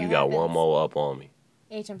 I feel like See you what got one happens. more up on me.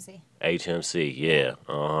 HMC. HMC. Yeah.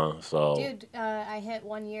 So. Dude, I hit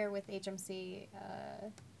 1 year with HMC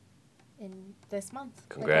in this month.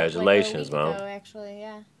 Congratulations, like a week man. ago, actually,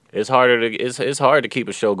 yeah. It's hard to keep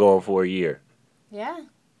a show going for a year. Yeah.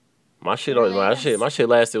 My shit Really is. my shit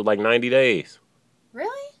lasted like 90 days.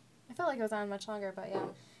 Really? I felt like it was on much longer, but yeah.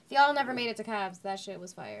 If y'all never made it to Cobb's, that shit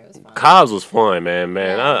was fire. It was fun. Cobb's was fun, man.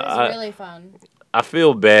 Yeah, it was I really fun. I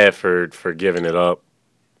feel bad for giving it up.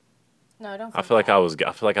 No, don't. I feel like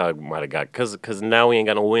I might have got cause now we ain't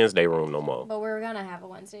got no Wednesday room no more. But we're gonna have a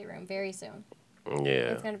Wednesday room very soon.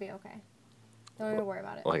 Yeah. It's gonna be okay. Don't even worry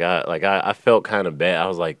about it. I felt kind of bad. I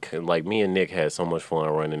was like me and Nick had so much fun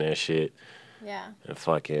running that shit. Yeah.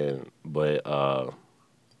 And but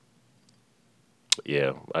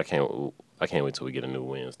yeah, I can't wait till we get a new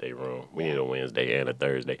Wednesday room. We need a Wednesday and a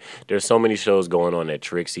Thursday. There's so many shows going on at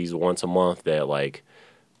Trixie's once a month that like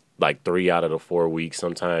 3 out of the 4 weeks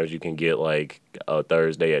sometimes you can get like a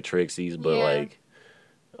Thursday at Trixie's, but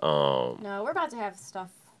No, we're about to have stuff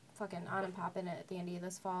fucking on and popping at the end of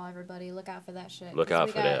this fall. Everybody, look out for that shit. Look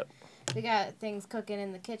out for that. We got things cooking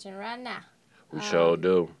in the kitchen right now. We sure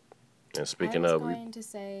do. And speaking I was of, going to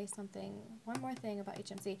say one more thing about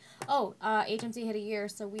HMC. Oh, HMC hit a year,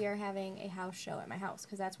 so we are having a house show at my house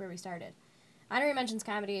because that's where we started. Honorary Mentions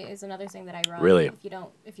Comedy is another thing that I run. Really?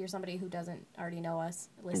 If you're somebody who doesn't already know us,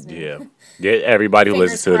 listening. yeah, everybody who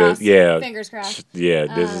listens to this, Fingers crossed. Yeah,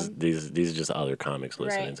 these are just other comics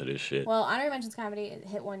listening to this shit. Well, Honorary Mentions Comedy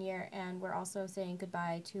hit 1 year, and we're also saying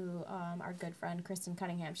goodbye to our good friend Kristen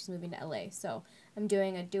Cunningham. She's moving to LA, so I'm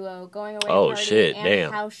doing a duo going away party and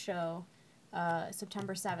a house show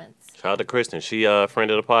September 7th. Shout out to Kristen. She a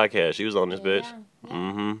friend of the podcast. She was on this bitch.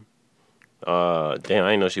 Yeah. Damn,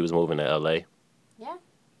 I didn't know she was moving to LA. Yeah.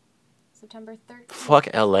 September 13th. Fuck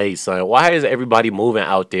LA, son. Why is everybody moving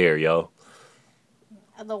out there, yo?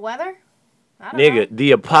 The weather? I don't Nigga, know.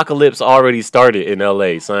 the apocalypse already started in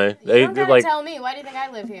LA, son. You don't gotta tell me. Why do you think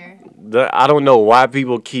I live here? I don't know why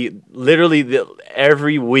people keep literally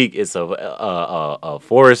every week it's a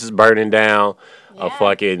forest is burning down, a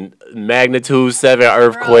fucking magnitude 7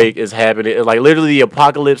 earthquake is happening. Like literally the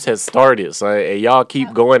apocalypse has started, son, and y'all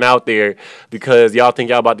keep going out there because y'all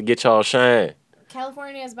think y'all about to get y'all shine.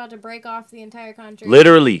 California is about to break off the entire country.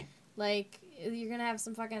 Literally. Like, you're gonna have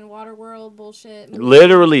some fucking water world bullshit.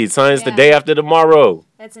 Literally, son, it's the day after tomorrow.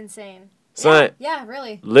 That's insane. Son, yeah,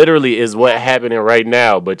 really. Literally is what happening right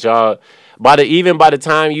now. But y'all, by the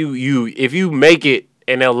time if you make it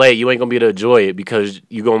in LA, you ain't gonna be able to enjoy it because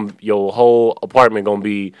your whole apartment gonna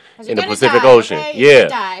be in the Pacific Ocean.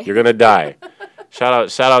 Okay? You're gonna die.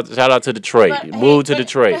 Shout out to Detroit. Move to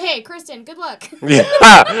Detroit. But hey, Kristen, good luck. Yeah,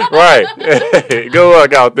 right. Hey, good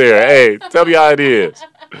luck out there. Hey, tell me how it is.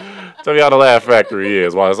 Tell me how the Laugh Factory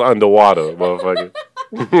is while it's underwater, motherfucker.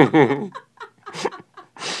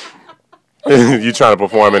 You trying to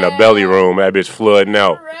perform in a belly room, that bitch flooding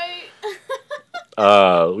out. Right.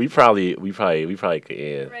 We probably could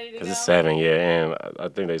end because it's 7, and I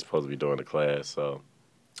think they supposed to be doing the class. So,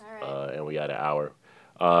 all right. And we got an hour.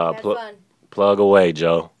 Fun. Plug away,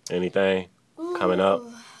 Joe. Anything coming up?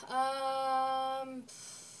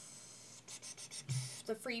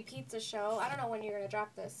 The free pizza show. I don't know when you're gonna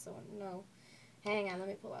drop this, so no. Hang on, let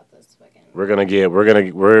me pull out this fucking. We're gonna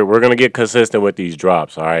get consistent with these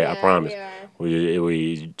drops. All right, I promise.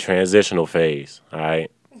 We transitional phase. All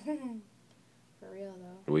right. For real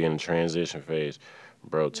though. We in the transition phase,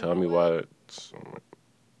 bro. Tell me why.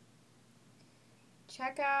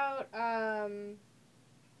 Check out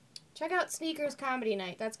Sneakers Comedy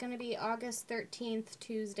Night. That's going to be August 13th,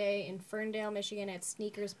 Tuesday in Ferndale, Michigan at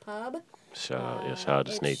Sneakers Pub. Shout out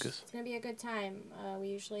to Sneakers. It's going to be a good time. We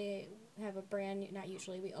usually have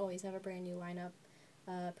we always have a brand new lineup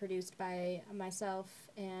produced by myself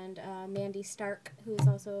and Mandy Stark, who's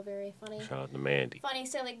also a very funny. Shout out to Mandy. Funny,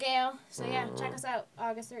 silly gal. So yeah, check us out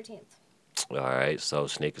August 13th. All right, so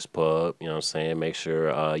Sneakers Pub, you know what I'm saying? Make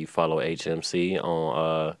sure you follow HMC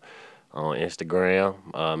on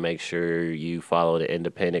Instagram. Make sure you follow the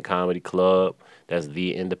Independent Comedy Club. That's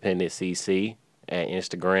the Independent CC at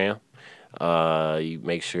Instagram. You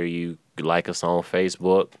make sure you like us on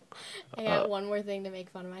Facebook. I got one more thing to make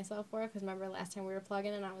fun of myself for, because remember last time we were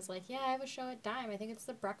plugging and I was like, yeah, I have a show at Dime. I think it's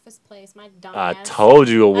the breakfast place. My dumb I ass. told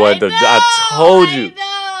you it was I told you.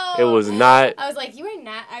 It was not. I was like, you are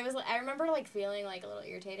not. I remember like feeling like a little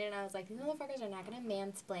irritated, and I was like, these motherfuckers are not gonna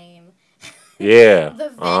mansplain. Yeah. The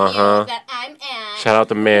venue that I'm at. Shout out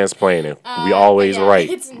to mansplaining. We always right.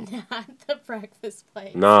 It's not the breakfast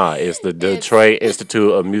place. Nah, it's the Detroit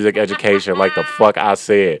Institute of Music Education. Like the fuck I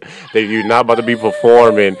said, that you're not about to be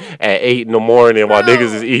performing at 8 in the morning while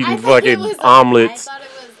niggas is eating fucking omelets. I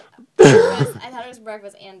thought it was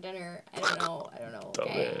breakfast and dinner. I don't know.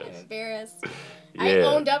 Okay, I'm embarrassed. Yeah. I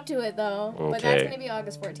owned up to it though, but that's gonna be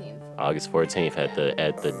August 14th. August 14th at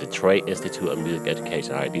the Detroit Institute of Music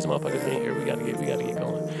Education. All right, these motherfuckers in here. We gotta get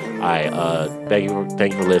going. All right, thank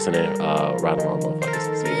you for listening. Ride along,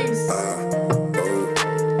 motherfuckers. See you then.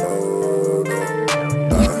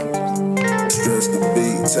 Stretch the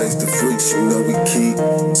beat, taste the freaks, you know we keep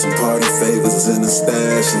some party favors in the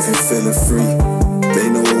stash if you're feeling free. They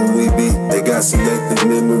know who we be, they got selective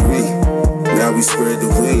memory. Now we spread the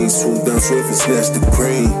wings, swoop down swift and snatch the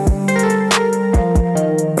cream.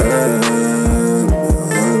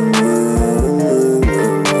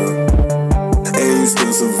 And you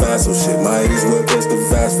still survive, so shit might as well catch the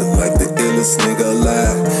vibes. Feel like the illest nigga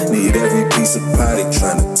alive. Need every piece of pie, they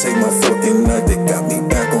tryna take my fucking night. They got me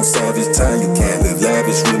back on savage time. You can't live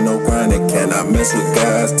lavish with no grind. They cannot mess with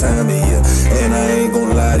God's timing, yeah. And I ain't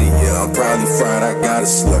gon' lie to you, I'm probably fried, I got a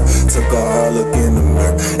slur. Took a hard look in the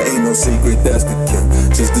mirror, ain't no secret, that's the cure.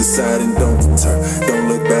 Just decide and don't deter. Don't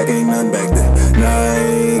look back, ain't nothing back there. Nah, I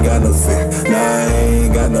ain't got no fear.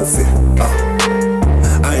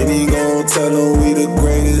 I ain't even gon' tell them we the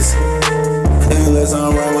greatest, unless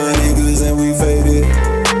I'm around my niggas and we faded.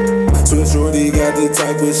 Swiss Shorty got the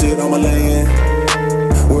type of shit on my lane.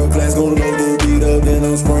 World class gon' load the beat up, then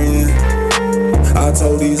I'm spraying. I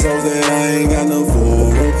told these hoes that I ain't got no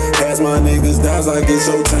forum. Pass my niggas down like it's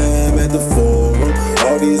showtime at the forum.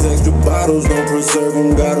 All these extra bottles don't preserve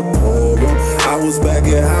them, gotta pour them. I was back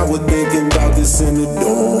at Howard thinking about this in the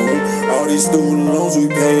dorm. All these student loans we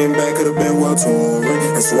paying back could've been well touring.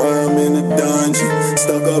 That's why I'm in the dungeon,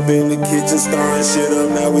 stuck up in the kitchen, stirring shit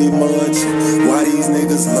up, now we munching. Why these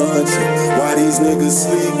niggas lunching? Why these niggas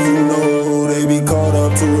sleep? You know they be caught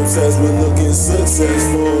up too obsessed with looking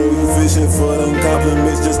successful. You fishing for them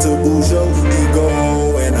compliments just to boost your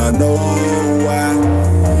ego. And I know why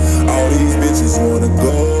all these bitches wanna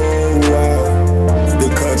go out the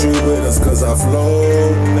country with us, cause I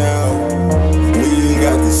flow now. We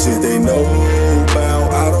got the shit they know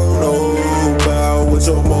about. I don't know about what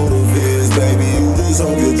your motive is, baby. You just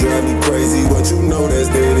hope you drive me crazy, but you know that's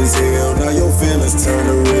dead as hell. Now your feelings turn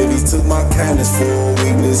to rabies. Took my kindness for a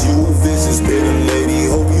weakness. You a vicious bitter lady.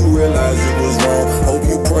 Hope you realize you was wrong. Hope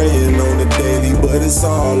you praying on the daily, but it's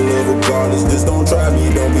all love regardless. Just don't try me,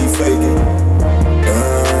 don't be faking.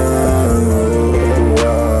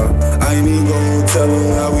 I ain't even gon' tell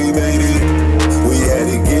them how we made it. We had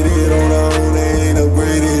to get it on our own, they ain't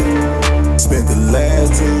upgraded. Spent the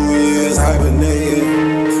last 2 years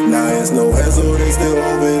hibernating. Now it's no hassle, they still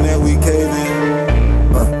hoping that we caving.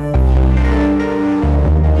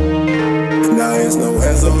 Now it's no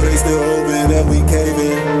hassle, they still hoping that we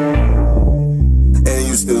caving.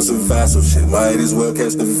 You still survive, so shit might as well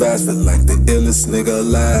catch the vibes. Feel like the illest nigga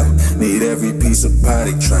alive. Need every piece of pie,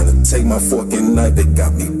 they tryna take my fucking knife. They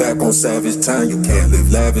got me back on savage time. You can't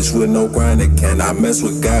live lavish with no grind. They cannot mess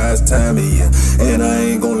with God's timing, yeah. And I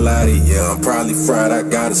ain't gon' lie to you, I'm probably fried, I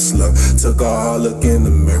got a slur. Took a hard look in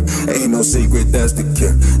the mirror, ain't no secret, that's the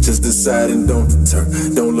cure. Just decide and don't deter.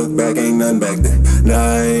 Don't look back, ain't nothing back there. Nah,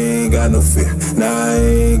 I ain't got no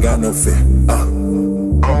fear.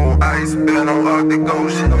 On ice, been on Arctic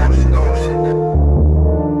Ocean.